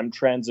 I'm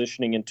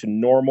transitioning into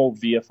normal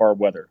VFR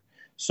weather.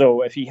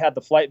 So if he had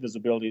the flight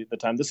visibility at the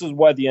time, this is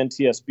why the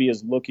NTSB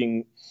is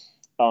looking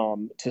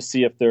to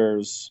see if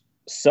there's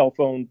cell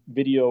phone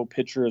video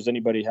pictures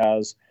anybody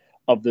has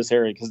of this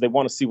area because they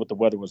want to see what the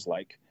weather was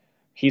like.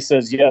 He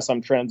says, "Yes,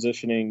 I'm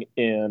transitioning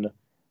in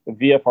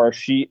VFR."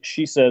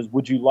 She says,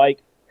 "Would you like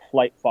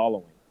flight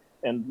following?"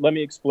 And let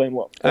me explain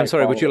what I'm flight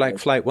sorry, would you following like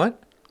is. flight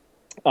what?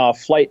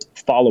 Flight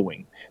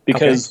following,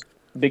 Okay.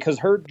 because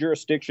her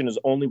jurisdiction is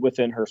only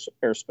within her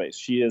airspace.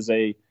 She is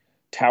a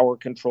tower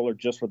controller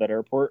just for that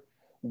airport.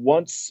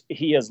 Once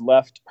he has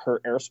left her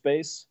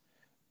airspace,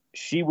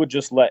 she would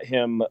just let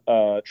him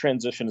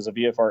transition as a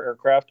VFR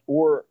aircraft,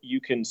 or you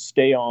can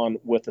stay on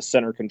with the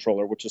center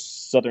controller, which is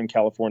Southern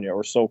California,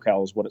 or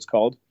SoCal is what it's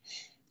called.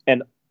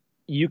 And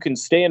you can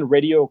stay in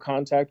radio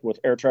contact with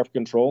air traffic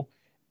control,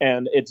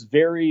 and it's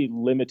very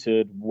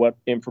limited what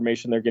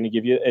information they're going to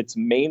give you. It's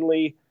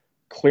mainly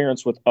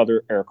clearance with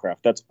other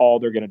aircraft. That's all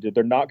they're going to do.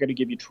 They're not going to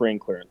give you terrain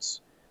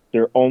clearance.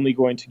 They're only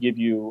going to give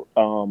you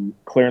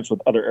clearance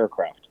with other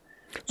aircraft.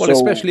 Well, So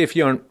especially if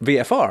you're on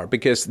VFR,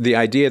 because the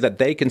idea that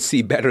they can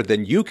see better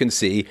than you can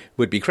see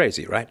would be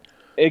crazy, right?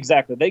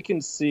 exactly. They can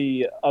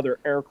see other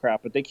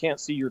aircraft, but they can't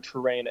see your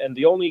terrain. And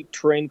the only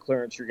terrain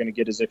clearance you're going to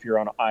get is if you're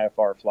on an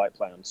IFR flight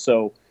plan.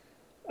 So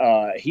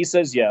he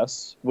says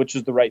yes, which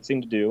is the right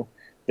thing to do.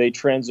 They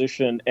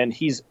transition, and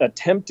he's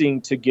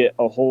attempting to get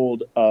a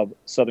hold of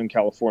Southern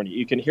California.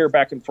 You can hear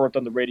back and forth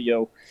on the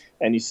radio,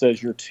 and he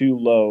says, "You're too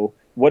low."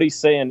 What he's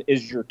saying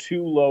is, "You're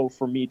too low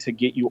for me to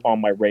get you on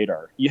my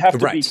radar." You have to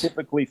be Right.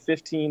 typically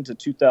 15 to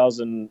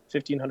 2,000,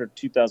 1,500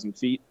 to 2,000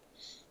 feet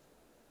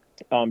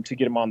to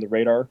get him on the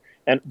radar.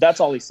 And that's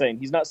all he's saying.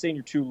 He's not saying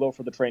you're too low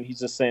for the train. He's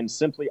just saying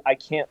simply, I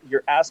can't,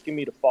 you're asking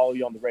me to follow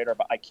you on the radar,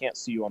 but I can't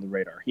see you on the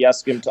radar. He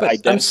asked him to But I'm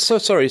identify. so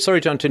sorry. Sorry,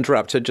 John, to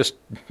interrupt.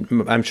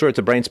 I'm sure it's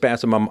a brain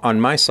spasm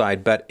on my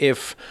side, but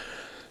if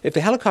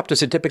the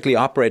helicopters are typically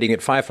operating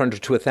at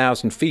 500 to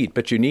 1,000 feet,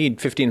 but you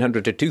need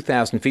 1,500 to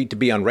 2,000 feet to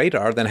be on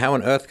radar, then how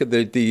on earth could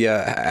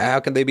how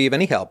can they be of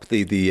any help,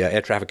 the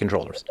air traffic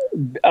controllers?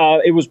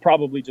 It was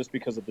probably just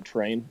because of the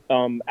train.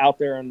 Out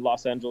there in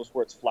Los Angeles,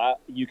 where it's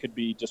flat, you could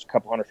be just a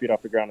couple hundred feet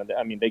off the ground, and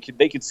I mean,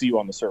 they could see you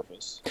on the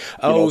surface.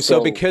 Oh, so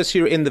So because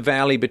you're in the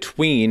valley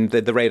between,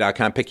 the radar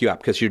can't pick you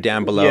up because you're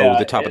down below yeah,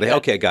 the top of the hill.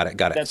 Okay, got it,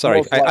 got it. that's Sorry,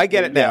 most I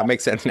get likely, it now. yeah,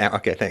 Makes sense now.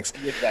 Okay, thanks.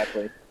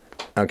 exactly.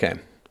 Okay.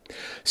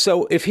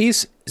 So if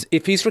he's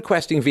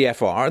requesting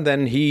VFR,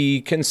 then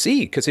he can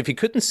see. Because if he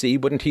couldn't see,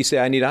 wouldn't he say,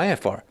 "I need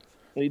IFR"?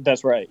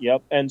 That's right.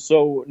 Yep. And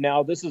so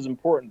now this is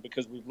important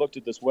because we've looked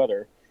at this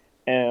weather,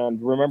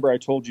 and remember I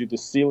told you the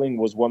ceiling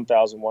was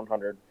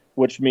 1,100,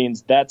 which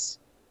means that's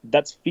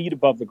feet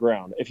above the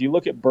ground. If you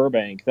look at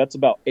Burbank, that's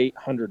about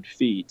 800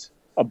 feet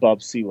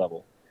above sea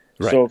level.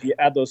 Right. So if you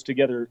add those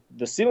together,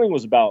 the ceiling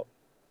was about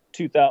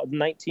 2,000,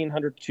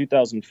 1,900 to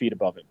 2,000 feet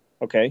above it.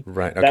 Okay,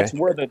 Right. that's Okay.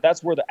 where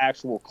the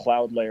actual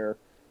cloud layer,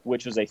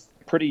 which is a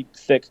pretty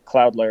thick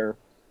cloud layer,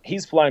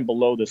 he's flying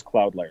below this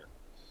cloud layer.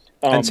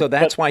 And so But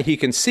that's why he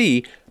can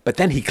see, but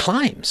then he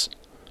climbs.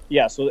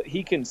 yeah, so that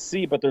he can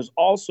see, but there's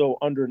also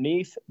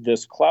underneath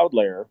this cloud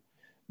layer,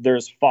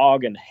 there's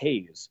fog and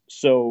haze.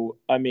 So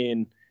I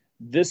mean,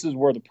 this is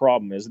where the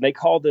problem is. And they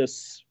call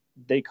this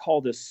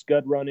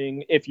scud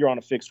running if you're on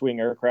a fixed wing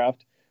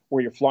aircraft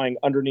where you're flying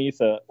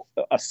underneath a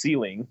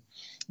ceiling,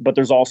 but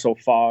there's also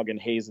fog and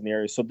haze in the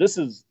area. So this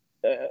is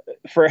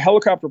for a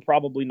helicopter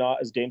probably not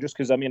as dangerous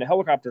because I mean a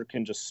helicopter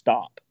can just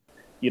stop.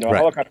 A Right.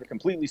 helicopter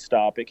completely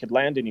stop. It could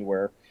land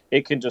anywhere.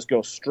 It can just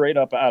go straight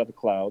up out of the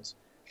clouds.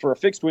 For a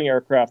fixed wing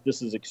aircraft,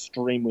 this is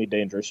extremely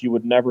dangerous. You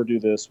would never do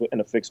this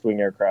in a fixed wing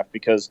aircraft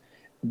because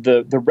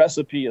the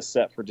recipe is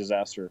set for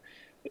disaster.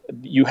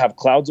 You have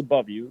clouds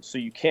above you, so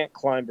you can't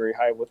climb very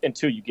high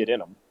until you get in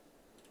them.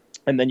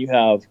 And then you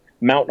have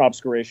mountain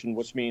obscuration,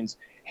 which means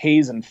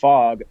haze and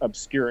fog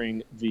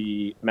obscuring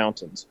the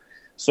mountains.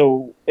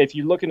 So if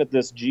you're looking at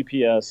this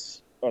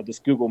GPS or this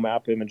Google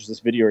Map image, this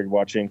video you're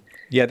watching,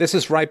 Yeah, this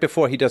is right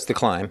before he does the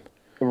climb.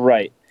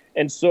 right.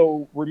 And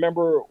so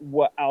remember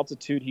what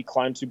altitude he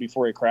climbed to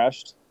before he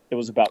crashed? It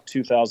was about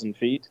 2,000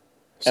 feet.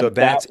 So And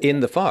that that's in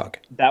the fog.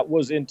 that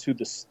was into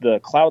the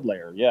cloud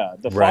layer. Yeah,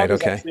 the Right. fog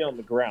is Okay. actually on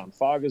the ground.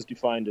 Fog is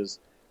defined as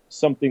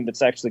something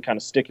that's actually kind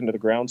of sticking to the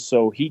ground.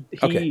 So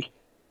Okay.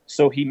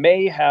 he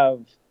may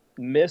have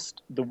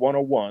missed the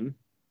 101,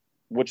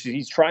 which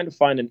he's trying to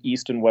find an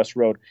east and west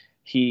road.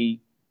 He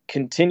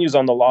continues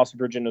on the Las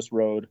Virgenes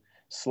road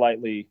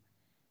slightly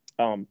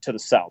to the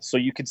south. So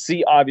you could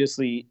see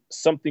obviously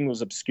something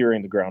was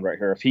obscuring the ground right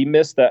here. If he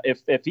missed that,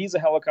 if he's a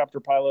helicopter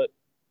pilot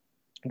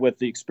with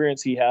the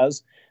experience he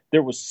has,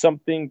 there was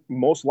something,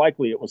 most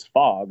likely it was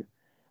fog,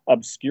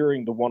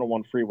 obscuring the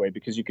 101 freeway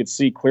because you could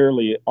see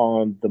clearly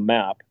on the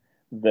map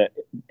that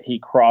he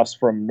crossed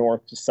from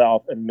north to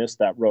south and missed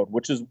that road,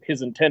 which is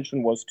his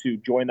intention was to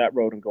join that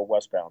road and go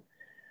westbound.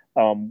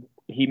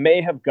 He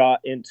may have got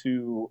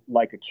into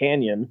like a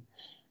canyon.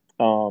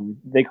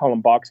 They call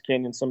them box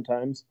canyons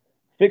sometimes.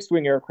 Fixed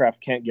wing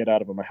aircraft can't get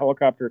out of them. A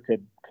helicopter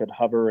could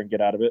hover and get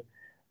out of it.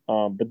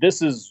 But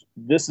this is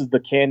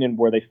the canyon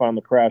where they found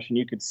the crash, and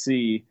you could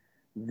see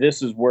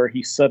this is where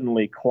he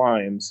suddenly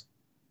climbs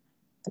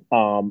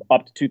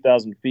up to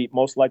 2,000 feet.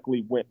 Most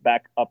likely went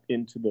back up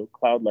into the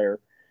cloud layer.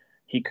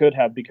 He could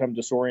have become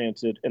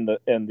disoriented, and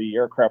the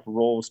aircraft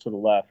rolls to the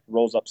left,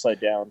 rolls upside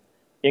down,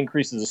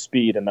 increases the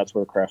speed, and that's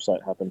where the crash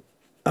site happened.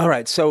 All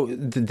right. So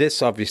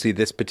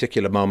this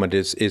particular moment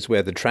is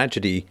where the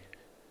tragedy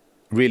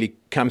really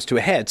comes to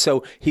a head.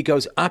 So he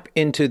goes up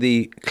into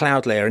the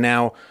cloud layer.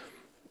 Now,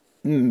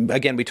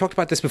 again, we talked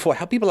about this before.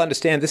 How people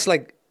understand this is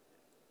like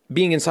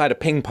being inside a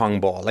ping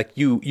pong ball. Like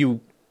you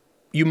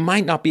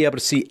might not be able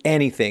to see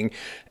anything.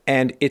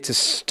 And it's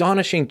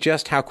astonishing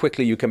just how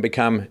quickly you can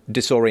become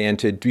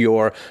disoriented.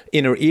 Your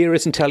inner ear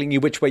isn't telling you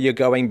which way you're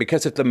going.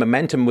 Because of the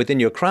momentum within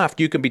your craft,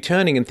 you can be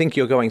turning and think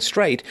you're going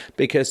straight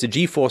because the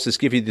G-forces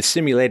give you the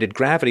simulated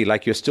gravity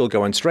like you're still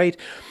going straight.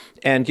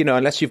 And,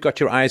 unless you've got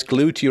your eyes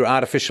glued to your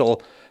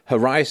artificial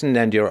horizon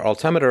and your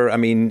altimeter, I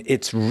mean,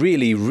 it's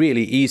really,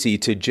 really easy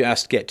to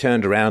just get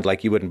turned around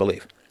like you wouldn't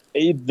believe.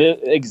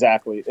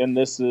 Exactly. And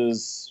this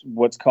is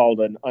what's called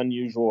an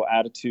unusual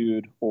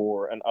attitude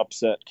or an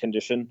upset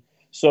condition.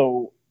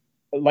 So,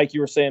 like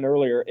you were saying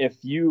earlier, if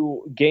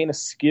you gain a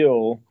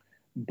skill,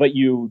 but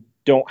you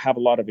don't have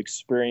a lot of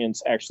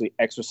experience actually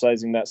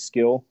exercising that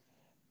skill,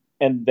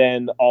 and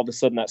then all of a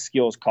sudden that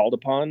skill is called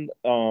upon,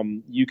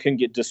 you can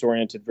get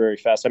disoriented very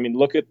fast. I mean,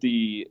 look at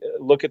the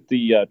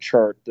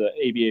chart, the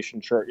aviation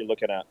chart you're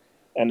looking at,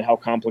 and how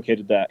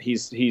complicated that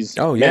he's.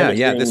 Oh yeah.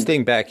 This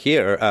thing back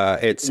here,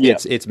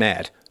 it's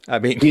mad. I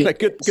mean,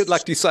 good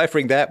luck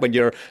deciphering that when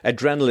your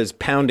adrenaline is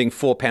pounding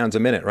 4 pounds a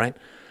minute, right?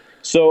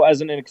 So, as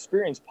an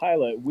inexperienced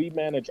pilot, we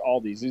manage all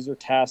these. These are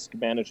task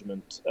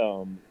management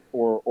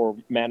or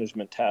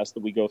management tasks that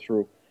we go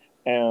through.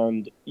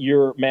 And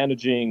you're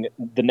managing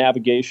the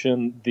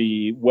navigation,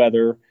 the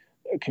weather,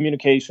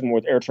 communication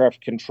with air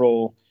traffic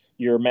control.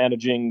 You're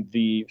managing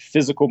the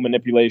physical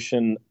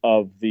manipulation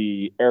of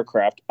the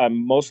aircraft.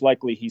 Most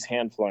likely he's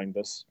hand flying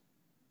this.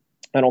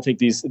 I don't think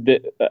this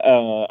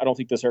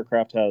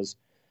aircraft has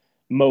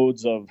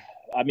modes of.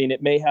 I mean,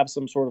 it may have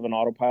some sort of an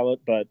autopilot,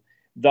 but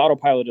the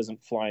autopilot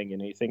isn't flying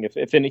anything.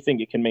 If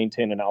anything, it can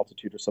maintain an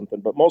altitude or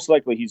something. But most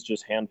likely he's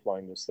just hand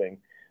flying this thing.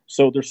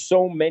 So there's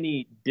so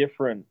many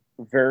different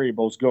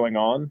variables going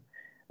on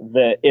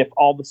that if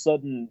all of a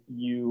sudden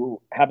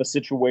you have a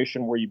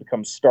situation where you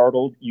become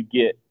startled, you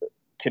get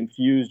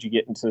confused, you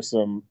get into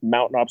some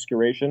mountain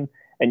obscuration,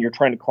 and you're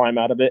trying to climb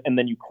out of it, and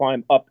then you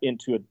climb up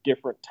into a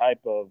different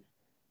type of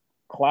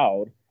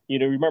cloud.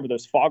 Remember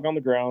there's fog on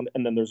the ground,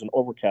 and then there's an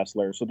overcast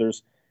layer. So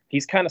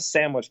he's kind of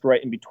sandwiched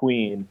right in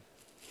between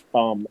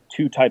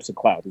two types of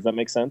cloud. Does that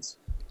make sense?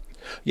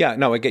 Yeah,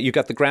 no, I get you've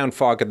got the ground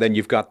fog and then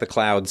you've got the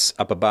clouds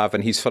up above,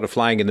 and he's sort of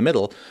flying in the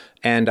middle.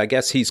 And I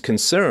guess he's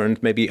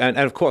concerned maybe, and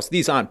of course,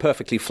 these aren't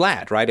perfectly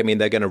flat, right? I mean,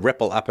 they're going to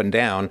ripple up and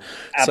down.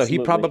 Absolutely.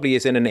 So he probably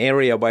is in an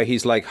area where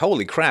he's like,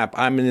 holy crap,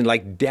 I'm in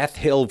like Death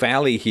Hill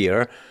Valley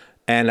here,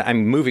 and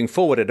I'm moving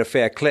forward at a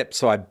fair clip,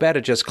 so I better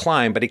just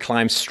climb. But he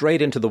climbs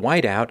straight into the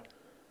whiteout.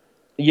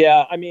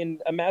 Yeah, I mean,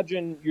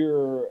 imagine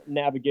you're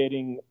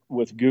navigating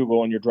with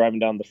Google and you're driving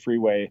down the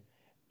freeway,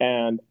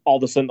 and all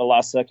of a sudden, the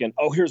last second,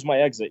 oh, here's my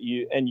exit.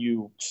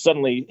 You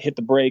suddenly hit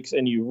the brakes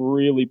and you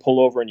really pull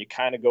over and you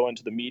kind of go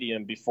into the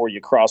median before you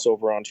cross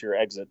over onto your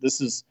exit.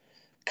 This is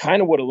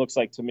kind of what it looks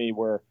like to me,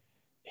 where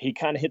he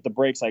kind of hit the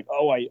brakes like,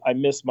 oh, I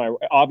missed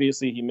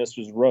obviously he missed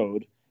his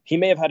road. He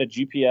may have had a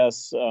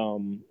GPS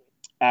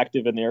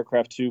active in the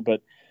aircraft too,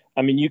 but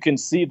I mean, you can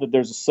see that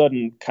there's a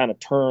sudden kind of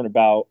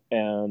turnabout,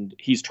 and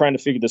he's trying to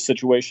figure the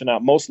situation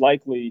out. Most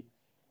likely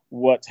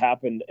what's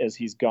happened is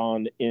he's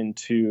gone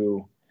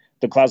into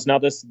the clouds. Now,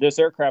 this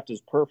aircraft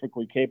is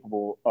perfectly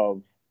capable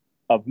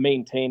of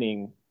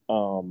maintaining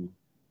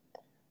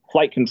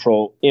flight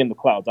control in the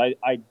clouds.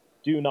 I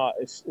do not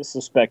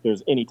suspect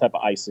there's any type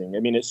of icing. I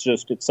mean, it's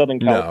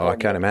Southern California. No, I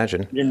can't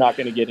imagine. You're not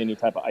going to get any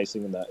type of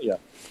icing in that. Yeah.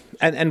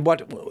 And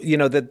what,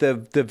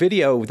 the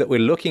video that we're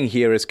looking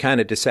here is kind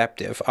of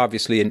deceptive.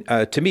 Obviously,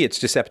 and to me, it's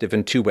deceptive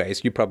in two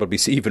ways. You probably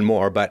see even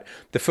more. But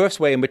the first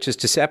way in which it's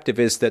deceptive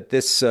is that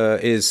this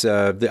is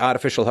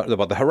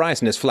the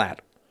horizon is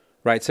flat,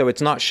 right? So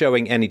it's not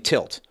showing any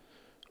tilt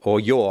or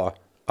yaw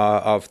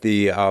of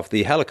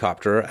the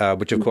helicopter,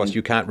 which of course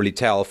you can't really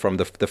tell from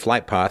the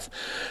flight path.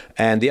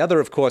 And the other,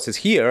 of course, is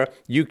here.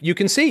 You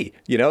can see.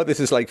 This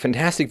is like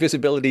fantastic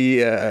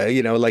visibility.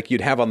 Like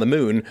you'd have on the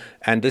moon.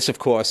 And this, of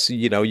course,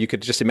 you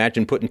could just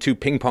imagine putting two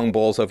ping pong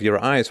balls over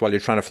your eyes while you're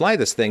trying to fly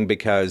this thing,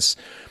 because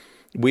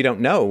we don't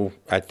know.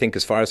 I think,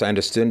 as far as I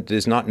understand, it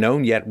is not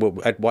known yet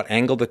at what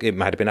angle it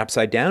might have been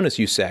upside down, as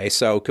you say.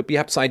 So it could be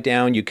upside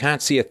down. You can't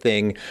see a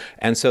thing.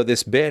 And so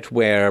this bit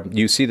where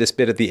you see this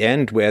bit at the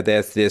end where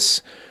there's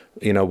this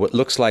what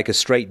looks like a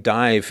straight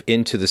dive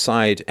into the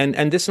side.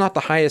 And this is not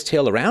the highest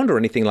hill around or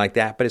anything like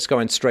that, but it's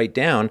going straight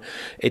down.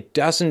 It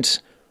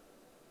doesn't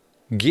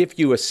give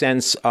you a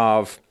sense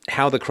of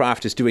how the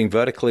craft is doing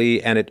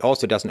vertically, and it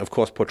also doesn't, of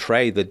course,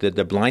 portray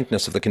the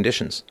blindness of the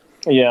conditions.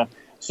 Yeah.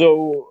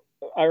 So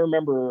I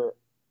remember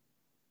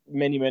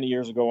many, many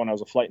years ago when I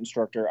was a flight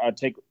instructor, I'd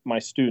take my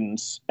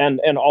students, and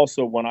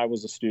also when I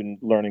was a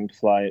student learning to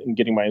fly and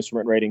getting my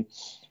instrument rating,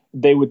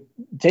 they would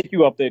take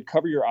you up, they'd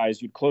cover your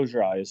eyes, you'd close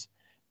your eyes,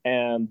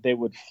 and they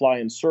would fly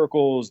in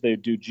circles,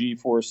 they'd do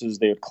G-forces,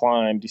 they would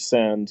climb,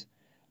 descend,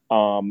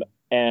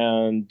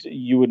 and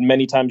you would,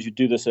 many times you'd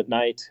do this at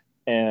night,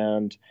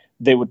 and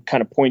they would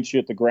kind of point you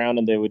at the ground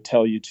and they would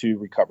tell you to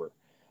recover.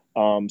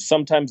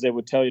 Sometimes they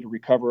would tell you to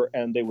recover,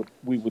 and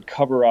we would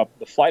cover up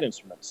the flight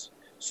instruments.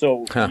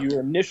 So you're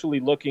initially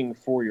looking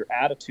for your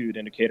attitude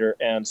indicator,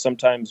 and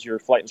sometimes your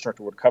flight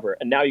instructor would cover.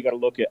 And now you got to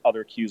look at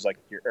other cues like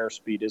your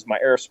airspeed. Is my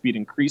airspeed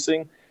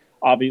increasing?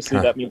 Obviously,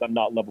 that means I'm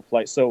not level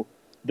flight. So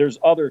there's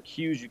other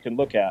cues you can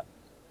look at.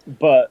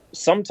 But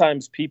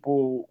sometimes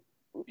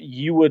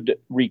you would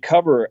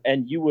recover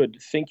and you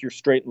would think you're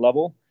straight and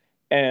level,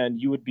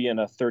 and you would be in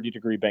a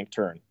 30-degree bank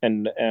turn.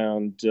 And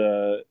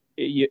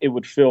it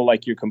would feel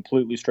like you're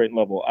completely straight and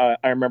level.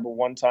 I remember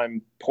one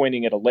time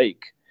pointing at a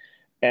lake,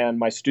 and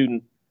my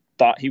student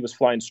thought he was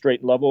flying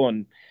straight and level,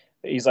 and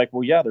he's like,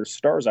 well, yeah, there's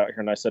stars out here.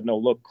 And I said, no,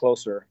 look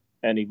closer.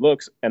 And he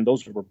looks, and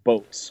those were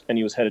boats, and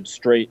he was headed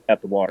straight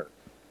at the water.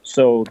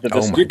 So the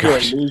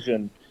vestibular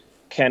illusion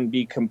can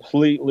be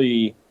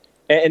completely,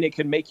 and it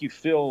can make you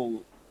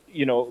feel,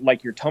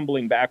 like you're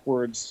tumbling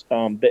backwards.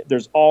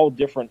 There's all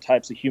different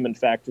types of human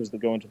factors that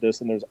go into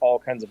this, and there's all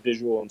kinds of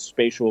visual and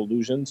spatial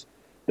illusions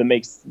that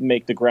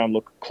make the ground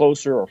look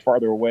closer or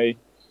farther away.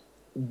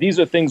 These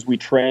are things we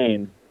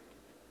train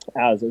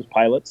as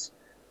pilots,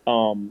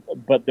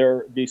 but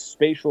the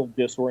spatial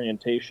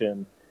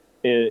disorientation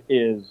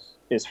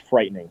is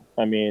frightening.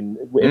 I mean,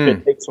 if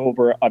it takes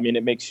over, I mean,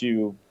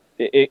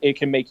 it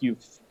can make you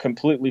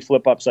completely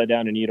flip upside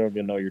down, and you don't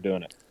even know you're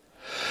doing it.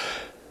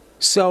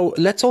 So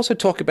let's also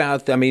talk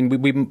about, I mean,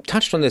 we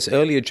touched on this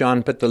earlier,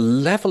 John, but the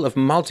level of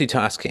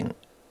multitasking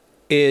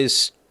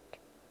is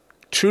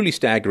truly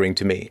staggering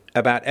to me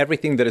about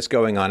everything that is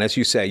going on. As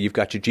you say, you've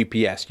got your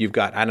GPS, you've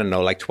got, I don't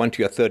know, like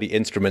 20 or 30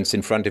 instruments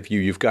in front of you,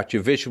 you've got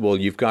your visual,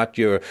 you've got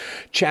your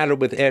chatter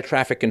with air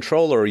traffic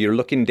controller, you're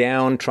looking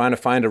down, trying to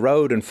find a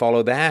road and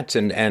follow that,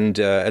 and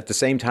at the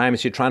same time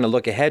as you're trying to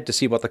look ahead to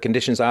see what the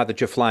conditions are that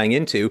you're flying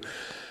into.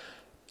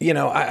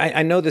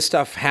 I know this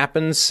stuff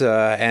happens,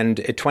 and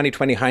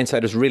 2020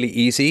 hindsight is really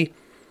easy.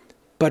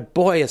 But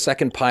boy, a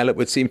second pilot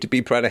would seem to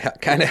be kind of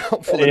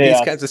helpful in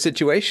these kinds of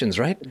situations,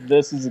 right?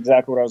 This is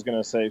exactly what I was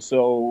going to say.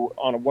 So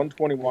on a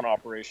 121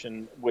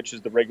 operation, which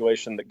is the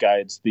regulation that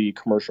guides the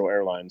commercial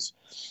airlines,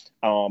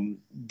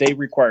 they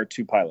require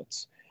 2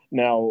 pilots.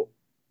 Now,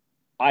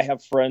 I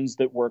have friends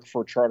that work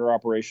for charter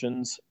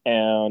operations,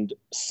 and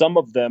some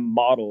of them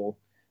model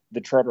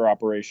the charter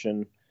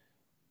operation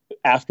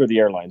after the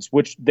airlines,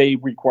 which they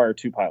require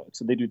 2 pilots.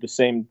 So they do the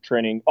same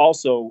training.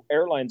 Also,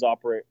 airlines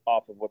operate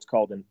off of what's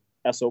called an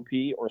SOP,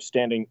 or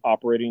standing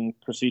operating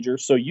procedure.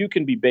 So you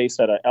can be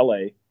based out of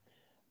LA.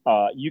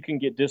 You can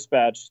get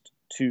dispatched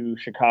to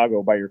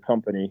Chicago by your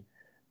company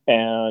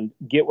and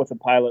get with a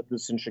pilot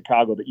that's in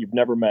Chicago that you've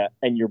never met,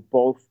 and you're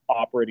both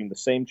operating the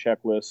same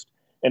checklist.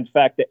 In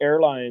fact, the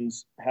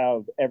airlines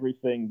have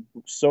everything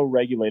so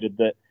regulated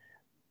that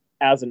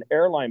as an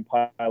airline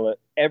pilot,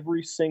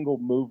 every single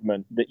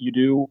movement that you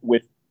do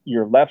with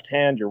your left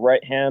hand, your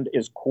right hand,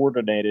 is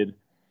coordinated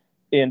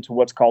into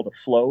what's called a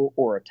flow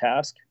or a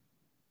task,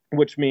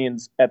 which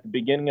means at the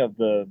beginning of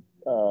the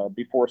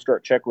before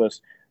start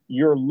checklist,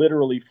 you're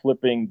literally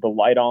flipping the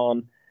light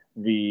on,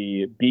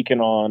 the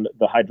beacon on,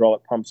 the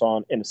hydraulic pumps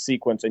on in a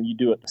sequence, and you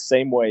do it the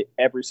same way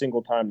every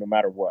single time, no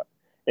matter what.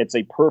 It's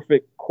a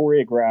perfect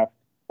choreographed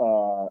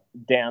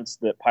dance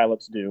that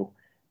pilots do.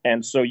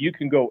 And so you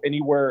can go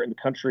anywhere in the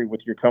country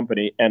with your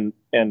company and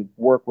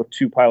work with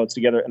 2 pilots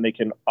together, and they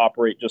can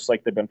operate just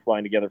like they've been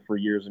flying together for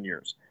years and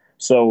years.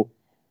 So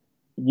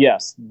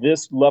yes,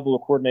 this level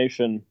of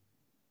coordination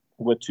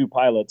with 2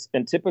 pilots,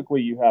 and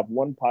typically you have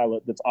 1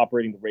 pilot that's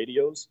operating the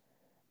radios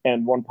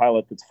and 1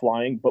 pilot that's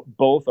flying, but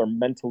both are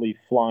mentally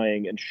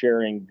flying and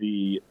sharing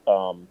the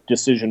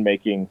decision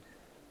making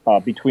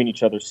between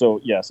each other. So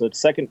yes, a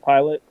second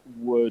pilot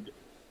would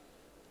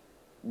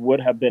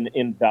have been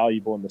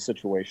invaluable in the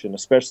situation,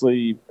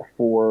 especially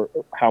for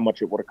how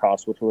much it would have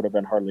cost, which would have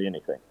been hardly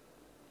anything.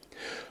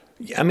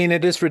 I mean,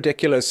 it is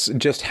ridiculous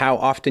just how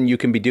often you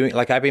can be doing,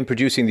 like I've been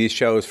producing these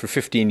shows for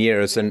 15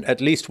 years, and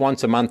at least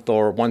once a month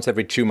or once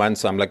every 2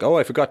 months, I'm like, oh,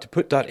 I forgot to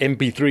put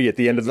 .mp3 at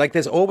the end of it. Like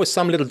there's always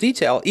some little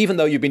detail, even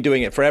though you've been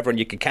doing it forever and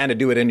you can kind of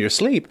do it in your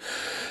sleep.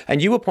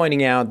 And you were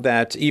pointing out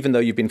that even though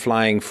you've been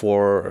flying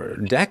for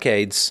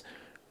decades,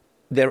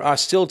 there are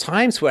still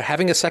times where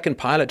having a second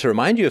pilot to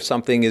remind you of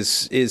something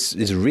is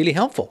really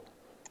helpful.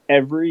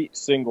 Every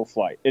single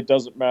flight. It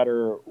doesn't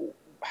matter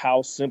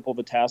how simple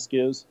the task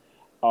is.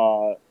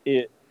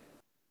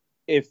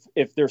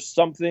 If there's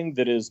something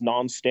that is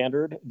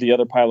non-standard, the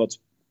other pilots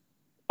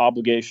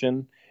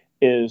obligation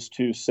is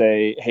to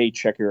say, "Hey,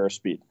 check your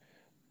airspeed,"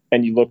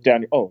 and you look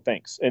down. Oh,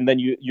 thanks, and then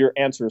your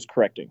answer is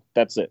correcting.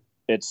 That's it.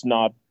 It's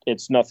not.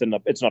 It's nothing.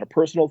 It's not a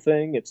personal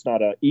thing. It's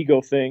not an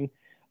ego thing.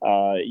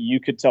 You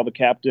could tell the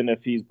captain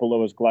if he's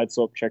below his glide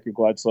slope, check your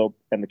glide slope,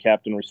 and the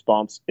captain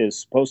response is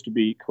supposed to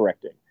be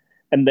correcting.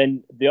 And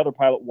then the other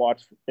pilot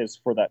watch is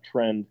for that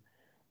trend,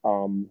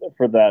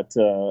 for that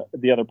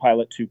the other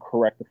pilot to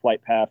correct the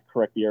flight path,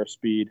 correct the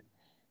airspeed.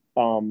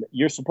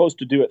 You're supposed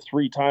to do it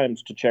 3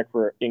 times to check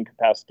for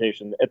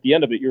incapacitation. At the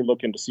end of it, you're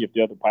looking to see if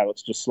the other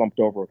pilot's just slumped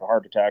over with a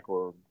heart attack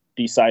or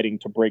deciding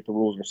to break the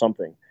rules or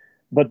something.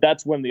 But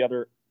that's when the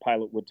other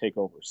pilot would take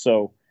over.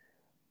 So,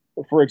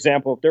 for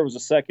example, if there was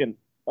a second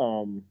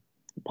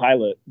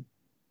pilot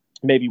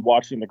maybe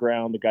watching the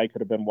ground, the guy could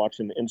have been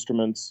watching the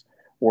instruments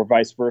or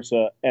vice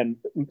versa, and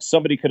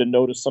somebody could have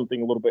noticed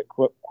something a little bit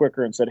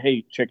quicker and said,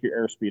 "Hey, check your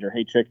airspeed," or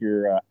 "Hey, check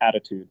your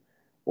attitude,"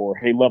 or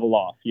 "Hey, level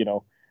off."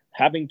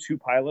 Having 2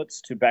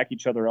 pilots to back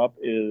each other up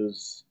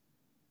is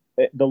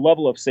the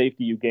level of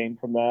safety you gain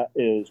from that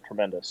is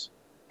tremendous.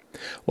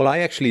 Well, I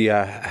actually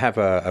have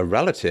a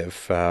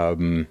relative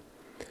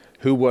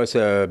who was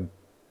a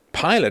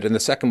pilot in the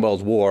Second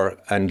World War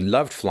and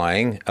loved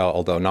flying,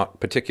 although not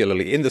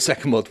particularly in the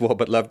Second World War,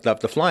 but loved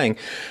the flying.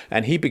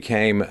 And he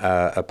became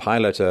a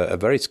pilot, a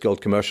very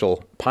skilled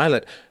commercial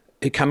pilot.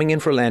 Coming in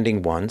for a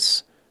landing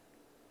once,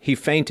 he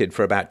fainted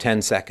for about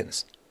 10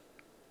 seconds.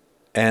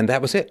 And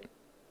that was it.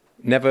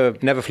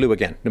 Never flew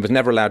again. He was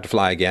never allowed to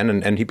fly again,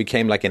 and he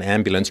became like an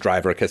ambulance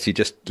driver because he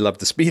just loved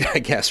the speed, I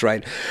guess,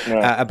 right?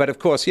 Yeah. But of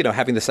course,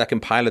 having the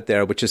second pilot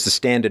there, which is the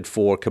standard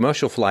for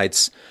commercial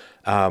flights.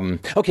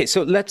 Okay,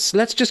 so let's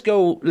just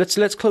go.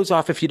 Let's close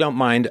off if you don't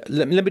mind.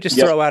 Let me just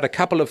throw out a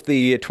couple of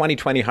the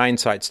 2020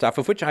 hindsight stuff,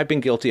 of which I've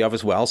been guilty of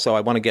as well. So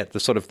I want to get the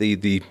sort of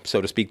the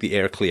so to speak the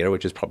air clear,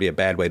 which is probably a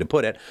bad way to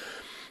put it.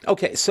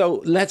 Okay,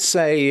 so let's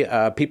say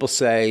people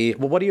say,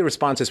 well, what are your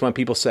responses when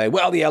people say,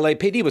 well, the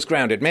LAPD was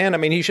grounded, man? I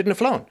mean, he shouldn't have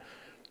flown.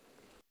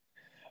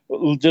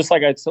 Just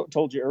like I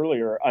told you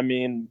earlier, I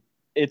mean,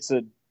 it's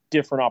a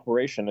different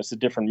operation. It's a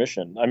different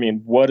mission. I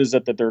mean, what is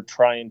it that they're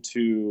trying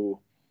to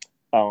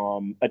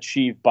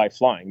achieve by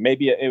flying?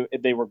 Maybe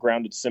they were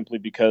grounded simply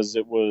because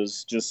it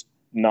was just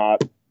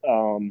not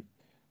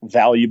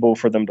valuable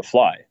for them to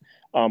fly.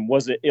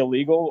 Was it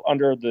illegal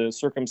under the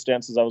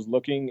circumstances I was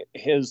looking?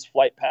 His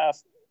flight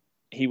path,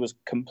 he was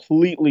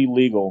completely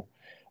legal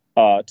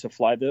to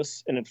fly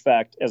this. And in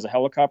fact, as a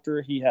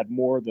helicopter, he had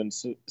more than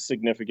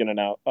significant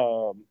amount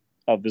of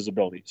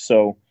visibility.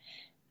 So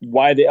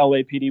why the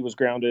LAPD was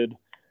grounded,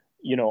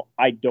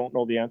 I don't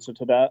know the answer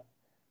to that.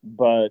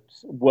 But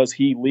was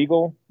he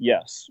legal?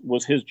 Yes.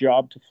 Was his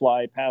job to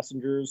fly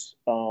passengers,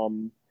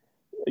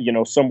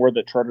 somewhere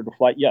that chartered a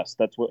flight? Yes,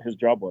 that's what his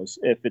job was.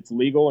 If it's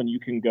legal and you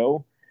can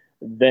go,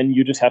 then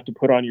you just have to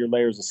put on your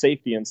layers of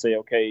safety and say,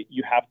 okay,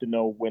 you have to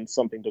know when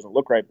something doesn't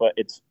look right, but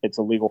it's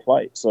a legal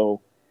flight.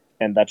 So,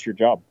 and that's your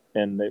job.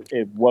 And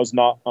it was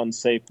not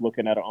unsafe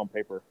looking at it on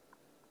paper.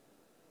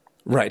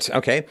 Right.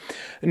 Okay.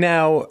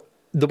 Now,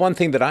 the one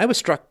thing that I was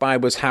struck by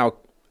was how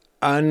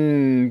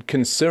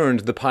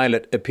unconcerned the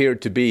pilot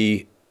appeared to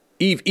be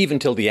even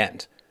till the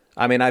end.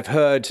 I mean, I've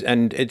heard,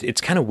 and it's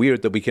kind of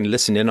weird that we can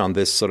listen in on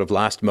this sort of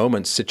last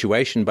moment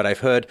situation, but I've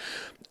heard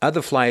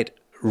other flight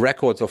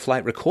records or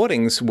flight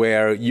recordings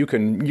where you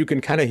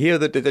can kind of hear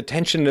the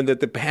tension and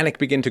the panic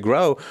begin to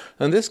grow.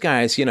 And this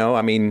guy's,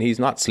 I mean, he's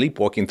not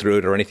sleepwalking through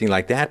it or anything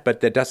like that, but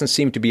there doesn't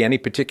seem to be any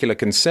particular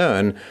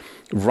concern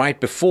right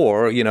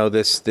before,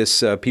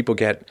 this people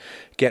get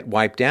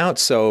wiped out.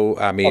 So,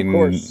 I mean, of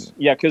course,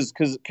 yeah,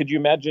 because could you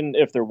imagine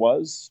if there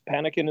was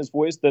panic in his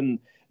voice? Then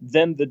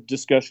the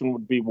discussion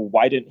would be, well,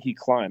 why didn't he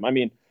climb? I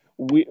mean,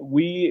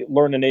 we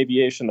learn in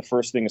aviation the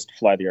first thing is to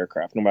fly the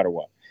aircraft, no matter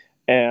what.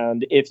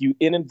 And if you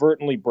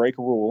inadvertently break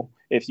a rule,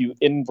 if you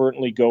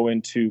inadvertently go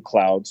into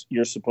clouds,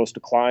 you're supposed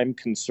to climb,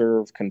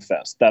 conserve,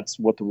 confess. That's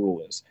what the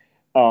rule is.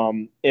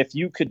 If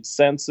you could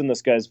sense in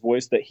this guy's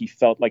voice that he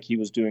felt like he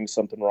was doing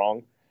something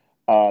wrong,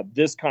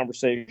 this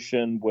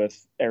conversation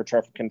with air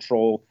traffic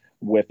control,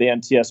 with the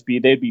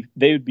NTSB,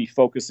 they would be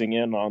focusing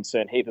in on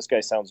saying, hey, this guy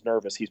sounds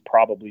nervous. He's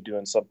probably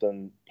doing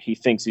something he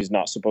thinks he's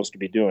not supposed to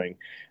be doing.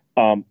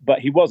 But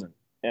he wasn't.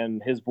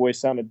 And his voice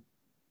sounded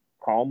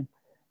calm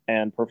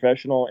and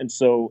professional. And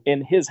so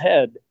in his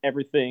head,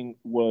 everything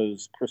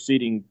was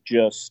proceeding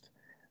just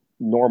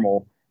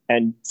normal.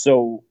 And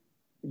so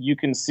you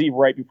can see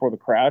right before the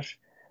crash,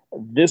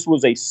 this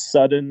was a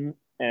sudden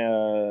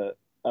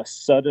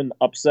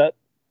upset.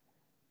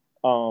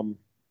 In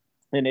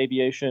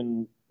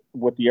aviation,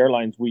 with the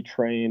airlines, we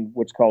train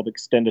what's called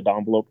extended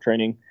envelope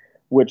training,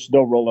 which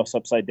they'll roll us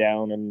upside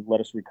down and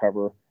let us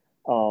recover.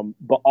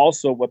 But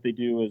also what they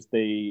do is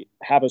they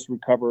have us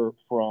recover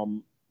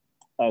from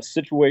a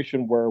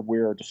situation where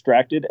we're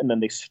distracted, and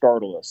then they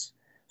startle us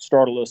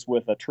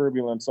with a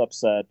turbulence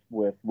upset,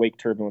 with wake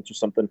turbulence or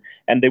something.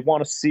 And they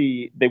want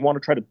to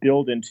try to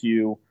build into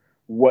you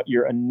what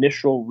your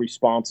initial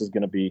response is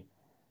going to be.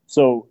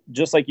 So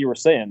just like you were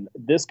saying,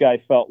 this guy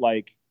felt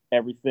like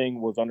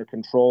everything was under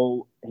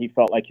control. He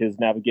felt like his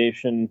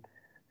navigation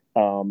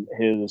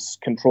His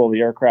control of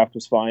the aircraft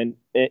was fine.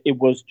 It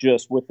was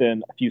just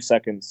within a few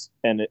seconds,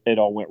 and it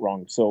all went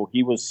wrong. So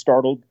he was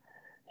startled.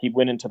 He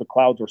went into the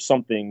clouds or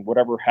something.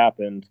 Whatever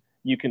happened,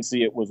 you can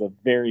see it was a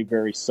very,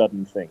 very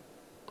sudden thing.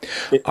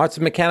 It's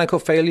a mechanical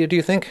failure, do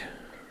you think?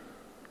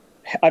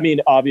 I mean,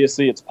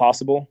 obviously, it's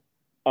possible,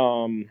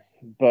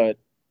 but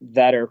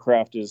that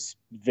aircraft is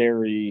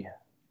very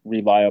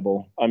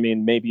reliable. I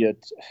mean, maybe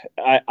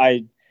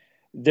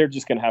they're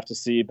just going to have to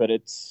see, but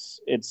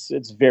it's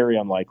very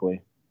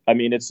unlikely. I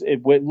mean,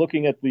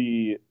 looking at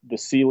the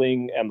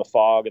ceiling and the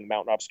fog and the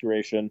mountain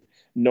obscuration,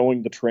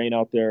 knowing the terrain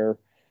out there,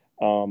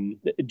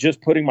 just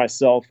putting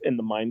myself in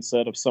the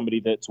mindset of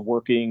somebody that's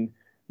working.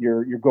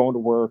 You're going to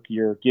work.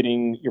 You're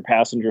getting your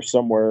passenger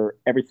somewhere.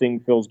 Everything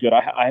feels good.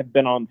 I have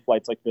been on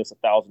flights like this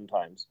 1,000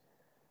 times,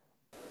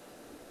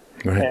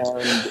 Right.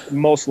 and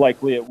most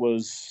likely it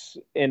was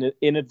an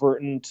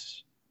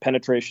inadvertent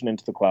penetration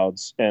into the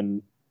clouds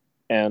and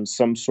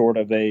some sort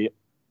of a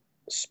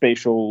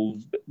spatial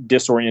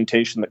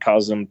disorientation that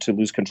caused them to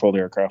lose control of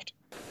the aircraft.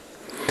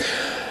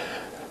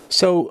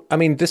 So, I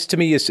mean, this to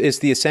me is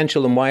the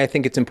essential and why I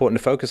think it's important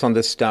to focus on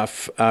this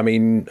stuff. I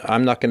mean,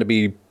 I'm not going to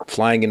be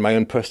flying in my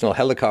own personal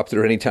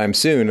helicopter anytime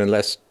soon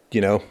unless,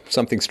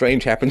 something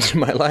strange happens in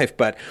my life.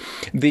 But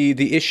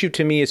the issue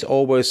to me is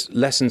always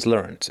lessons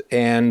learned.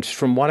 And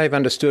from what I've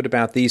understood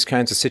about these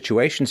kinds of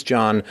situations,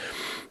 John,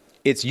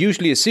 it's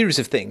usually a series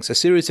of things, a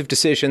series of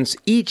decisions.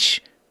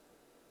 Each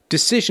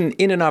decision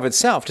in and of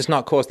itself does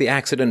not cause the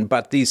accident,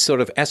 but these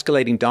sort of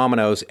escalating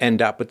dominoes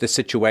end up with the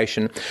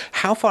situation.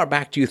 How far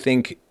back do you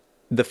think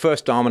the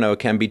first domino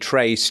can be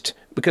traced?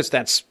 Because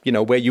that's,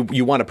 where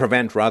you want to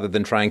prevent rather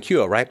than try and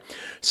cure, right?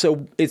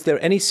 So is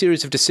there any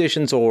series of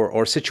decisions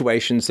or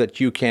situations that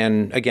you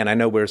can, again, I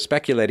know we're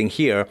speculating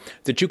here,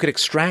 that you could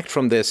extract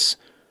from this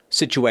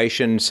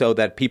situation so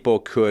that people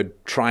could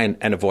try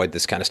and avoid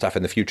this kind of stuff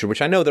in the future, which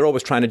I know they're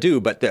always trying to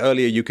do, but the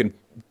earlier you can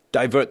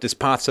divert this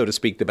path, so to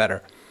speak, the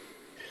better.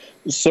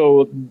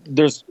 So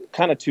there's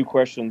kind of two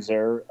questions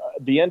there.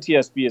 The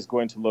NTSB is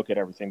going to look at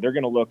everything. They're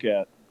going to look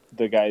at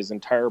the guy's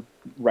entire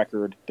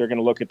record. They're going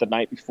to look at the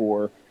night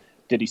before.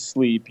 Did he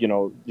sleep?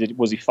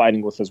 Was he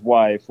fighting with his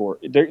wife? Or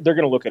they're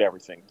going to look at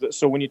everything.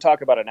 So when you talk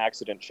about an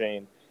accident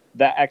chain,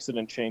 that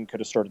accident chain could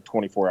have started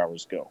 24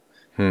 hours ago.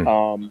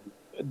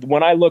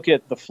 When I look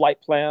at the flight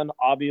plan,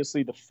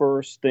 obviously the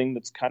first thing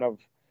that's kind of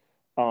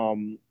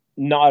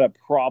not a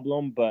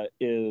problem, but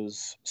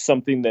is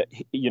something that,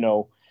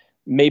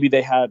 maybe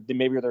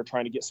they're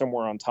trying to get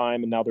somewhere on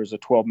time and now there's a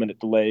 12-minute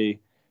delay,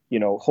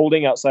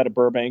 holding outside of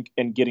Burbank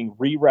and getting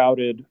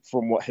rerouted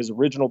from what his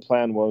original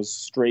plan was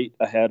straight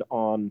ahead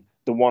on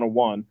the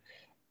 101.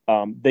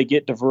 They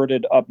get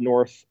diverted up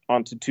north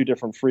onto two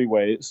different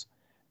freeways,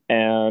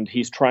 and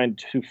he's trying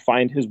to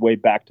find his way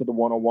back to the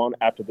 101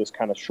 after this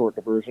kind of short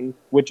diversion,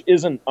 which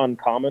isn't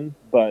uncommon,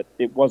 but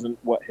it wasn't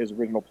what his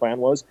original plan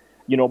was.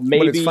 Maybe.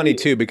 Well, it's funny,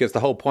 too, because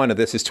the whole point of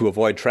this is to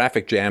avoid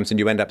traffic jams, and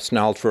you end up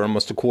snarled for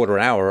almost a quarter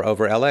hour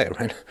over LA,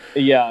 right?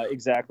 Yeah,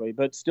 exactly.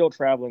 But still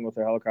traveling with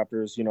the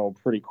helicopters,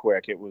 pretty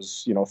quick. It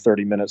was,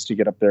 30 minutes to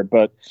get up there.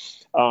 But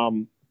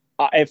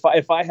if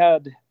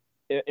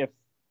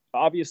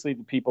obviously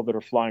the people that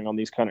are flying on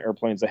these kind of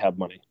airplanes, they have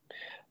money.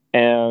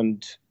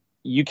 And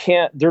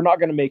they're not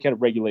going to make a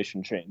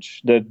regulation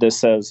change that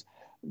says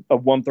a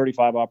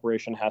 135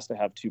 operation has to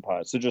have two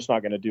pilots. They're just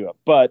not going to do it.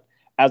 But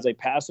as a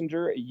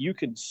passenger, you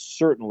could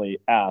certainly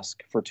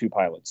ask for two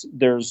pilots.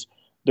 There's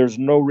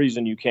no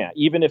reason you can't.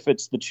 Even if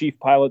it's the chief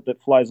pilot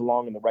that flies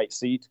along in the right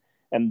seat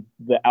and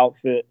the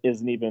outfit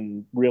isn't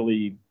even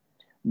really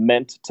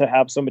meant to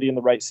have somebody in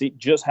the right seat,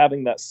 just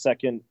having that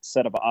second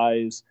set of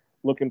eyes,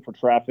 looking for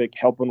traffic,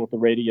 helping with the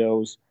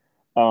radios.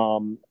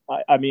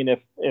 I mean,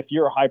 if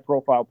you're a high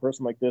profile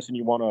person like this and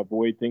you want to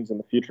avoid things in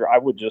the future, I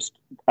would just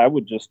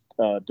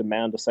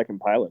demand a second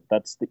pilot.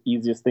 That's the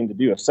easiest thing to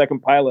do. A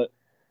second pilot.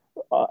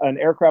 An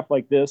aircraft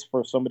like this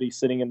for somebody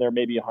sitting in there,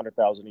 maybe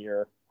 100,000 a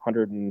year,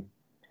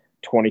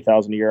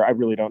 120,000 a year. I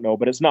really don't know,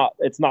 but it's not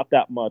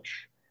that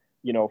much,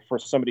 for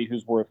somebody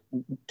who's worth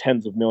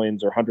tens of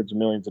millions or hundreds of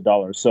millions of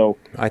dollars. So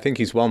I think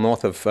he's well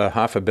north of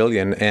 $500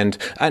 million. And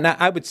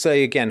I would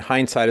say, again,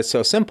 hindsight is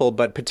so simple,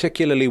 but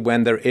particularly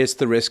when there is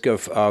the risk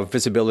of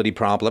visibility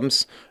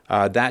problems,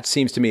 that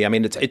seems to me, I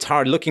mean, it's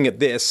hard looking at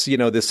this,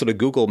 this sort of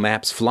Google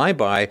Maps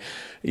flyby.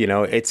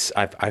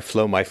 I've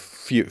flown my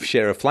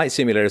share of flight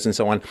simulators and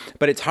so on,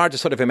 but it's hard to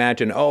sort of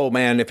imagine, oh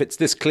man, if it's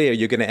this clear,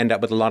 you're going to end up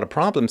with a lot of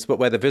problems. But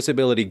where the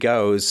visibility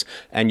goes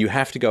and you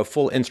have to go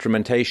full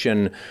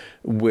instrumentation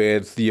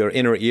with your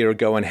inner ear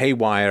going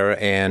haywire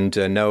and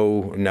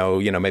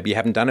maybe you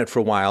haven't done it for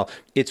a while,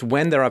 it's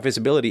when there are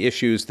visibility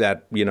issues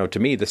that, to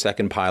me, the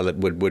second pilot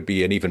would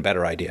be an even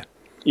better idea.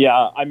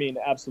 Yeah, I mean,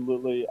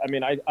 absolutely. I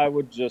mean, I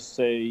would just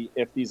say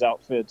if these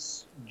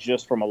outfits,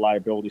 just from a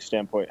liability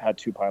standpoint, had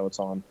two pilots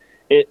on,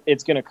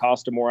 it's going to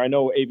cost them more. I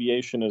know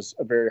aviation is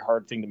a very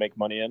hard thing to make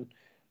money in,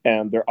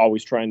 and they're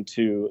always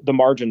the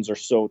margins are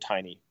so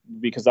tiny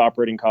because the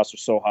operating costs are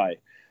so high.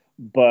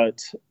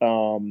 But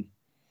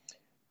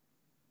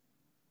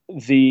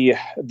the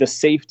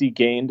safety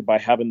gained by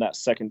having that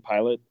second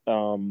pilot,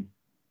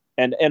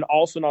 and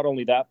also not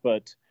only that,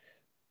 but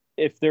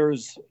if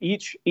there's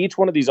each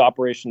one of these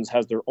operations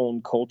has their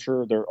own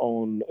culture, their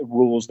own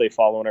rules they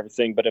follow and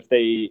everything. But if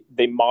they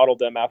model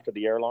them after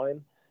the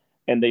airline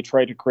and they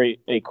try to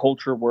create a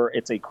culture where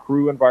it's a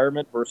crew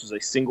environment versus a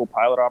single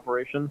pilot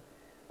operation,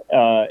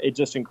 it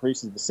just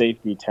increases the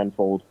safety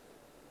tenfold.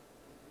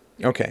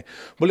 Okay.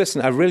 Well,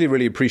 listen, I really,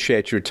 really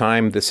appreciate your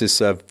time. This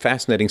is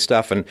fascinating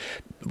stuff, and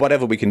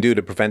whatever we can do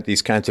to prevent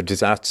these kinds of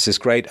disasters is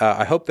great.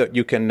 I hope that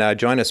you can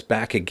join us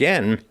back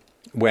again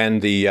when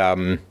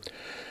the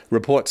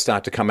reports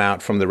start to come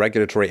out from the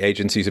regulatory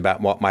agencies about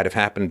what might have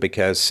happened,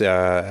 because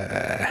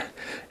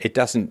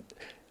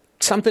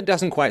something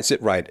doesn't quite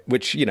sit right,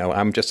 which,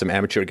 I'm just some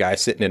amateur guy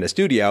sitting in a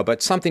studio,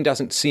 but something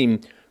doesn't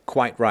seem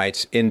quite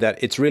right in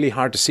that it's really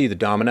hard to see the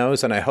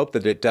dominoes, and I hope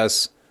that it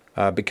does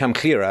become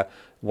clearer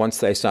once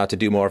they start to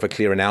do more of a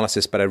clear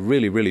analysis. But I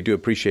really, really do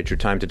appreciate your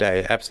time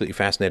today. Absolutely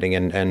fascinating,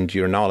 and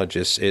your knowledge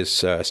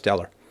is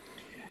stellar.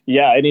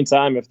 Yeah,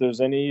 anytime. If there's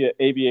any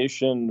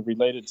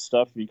aviation-related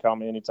stuff, you call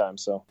me anytime.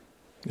 So.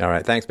 All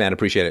right. Thanks, man.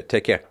 Appreciate it.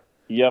 Take care.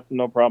 Yep,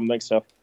 no problem. Thanks, Steph.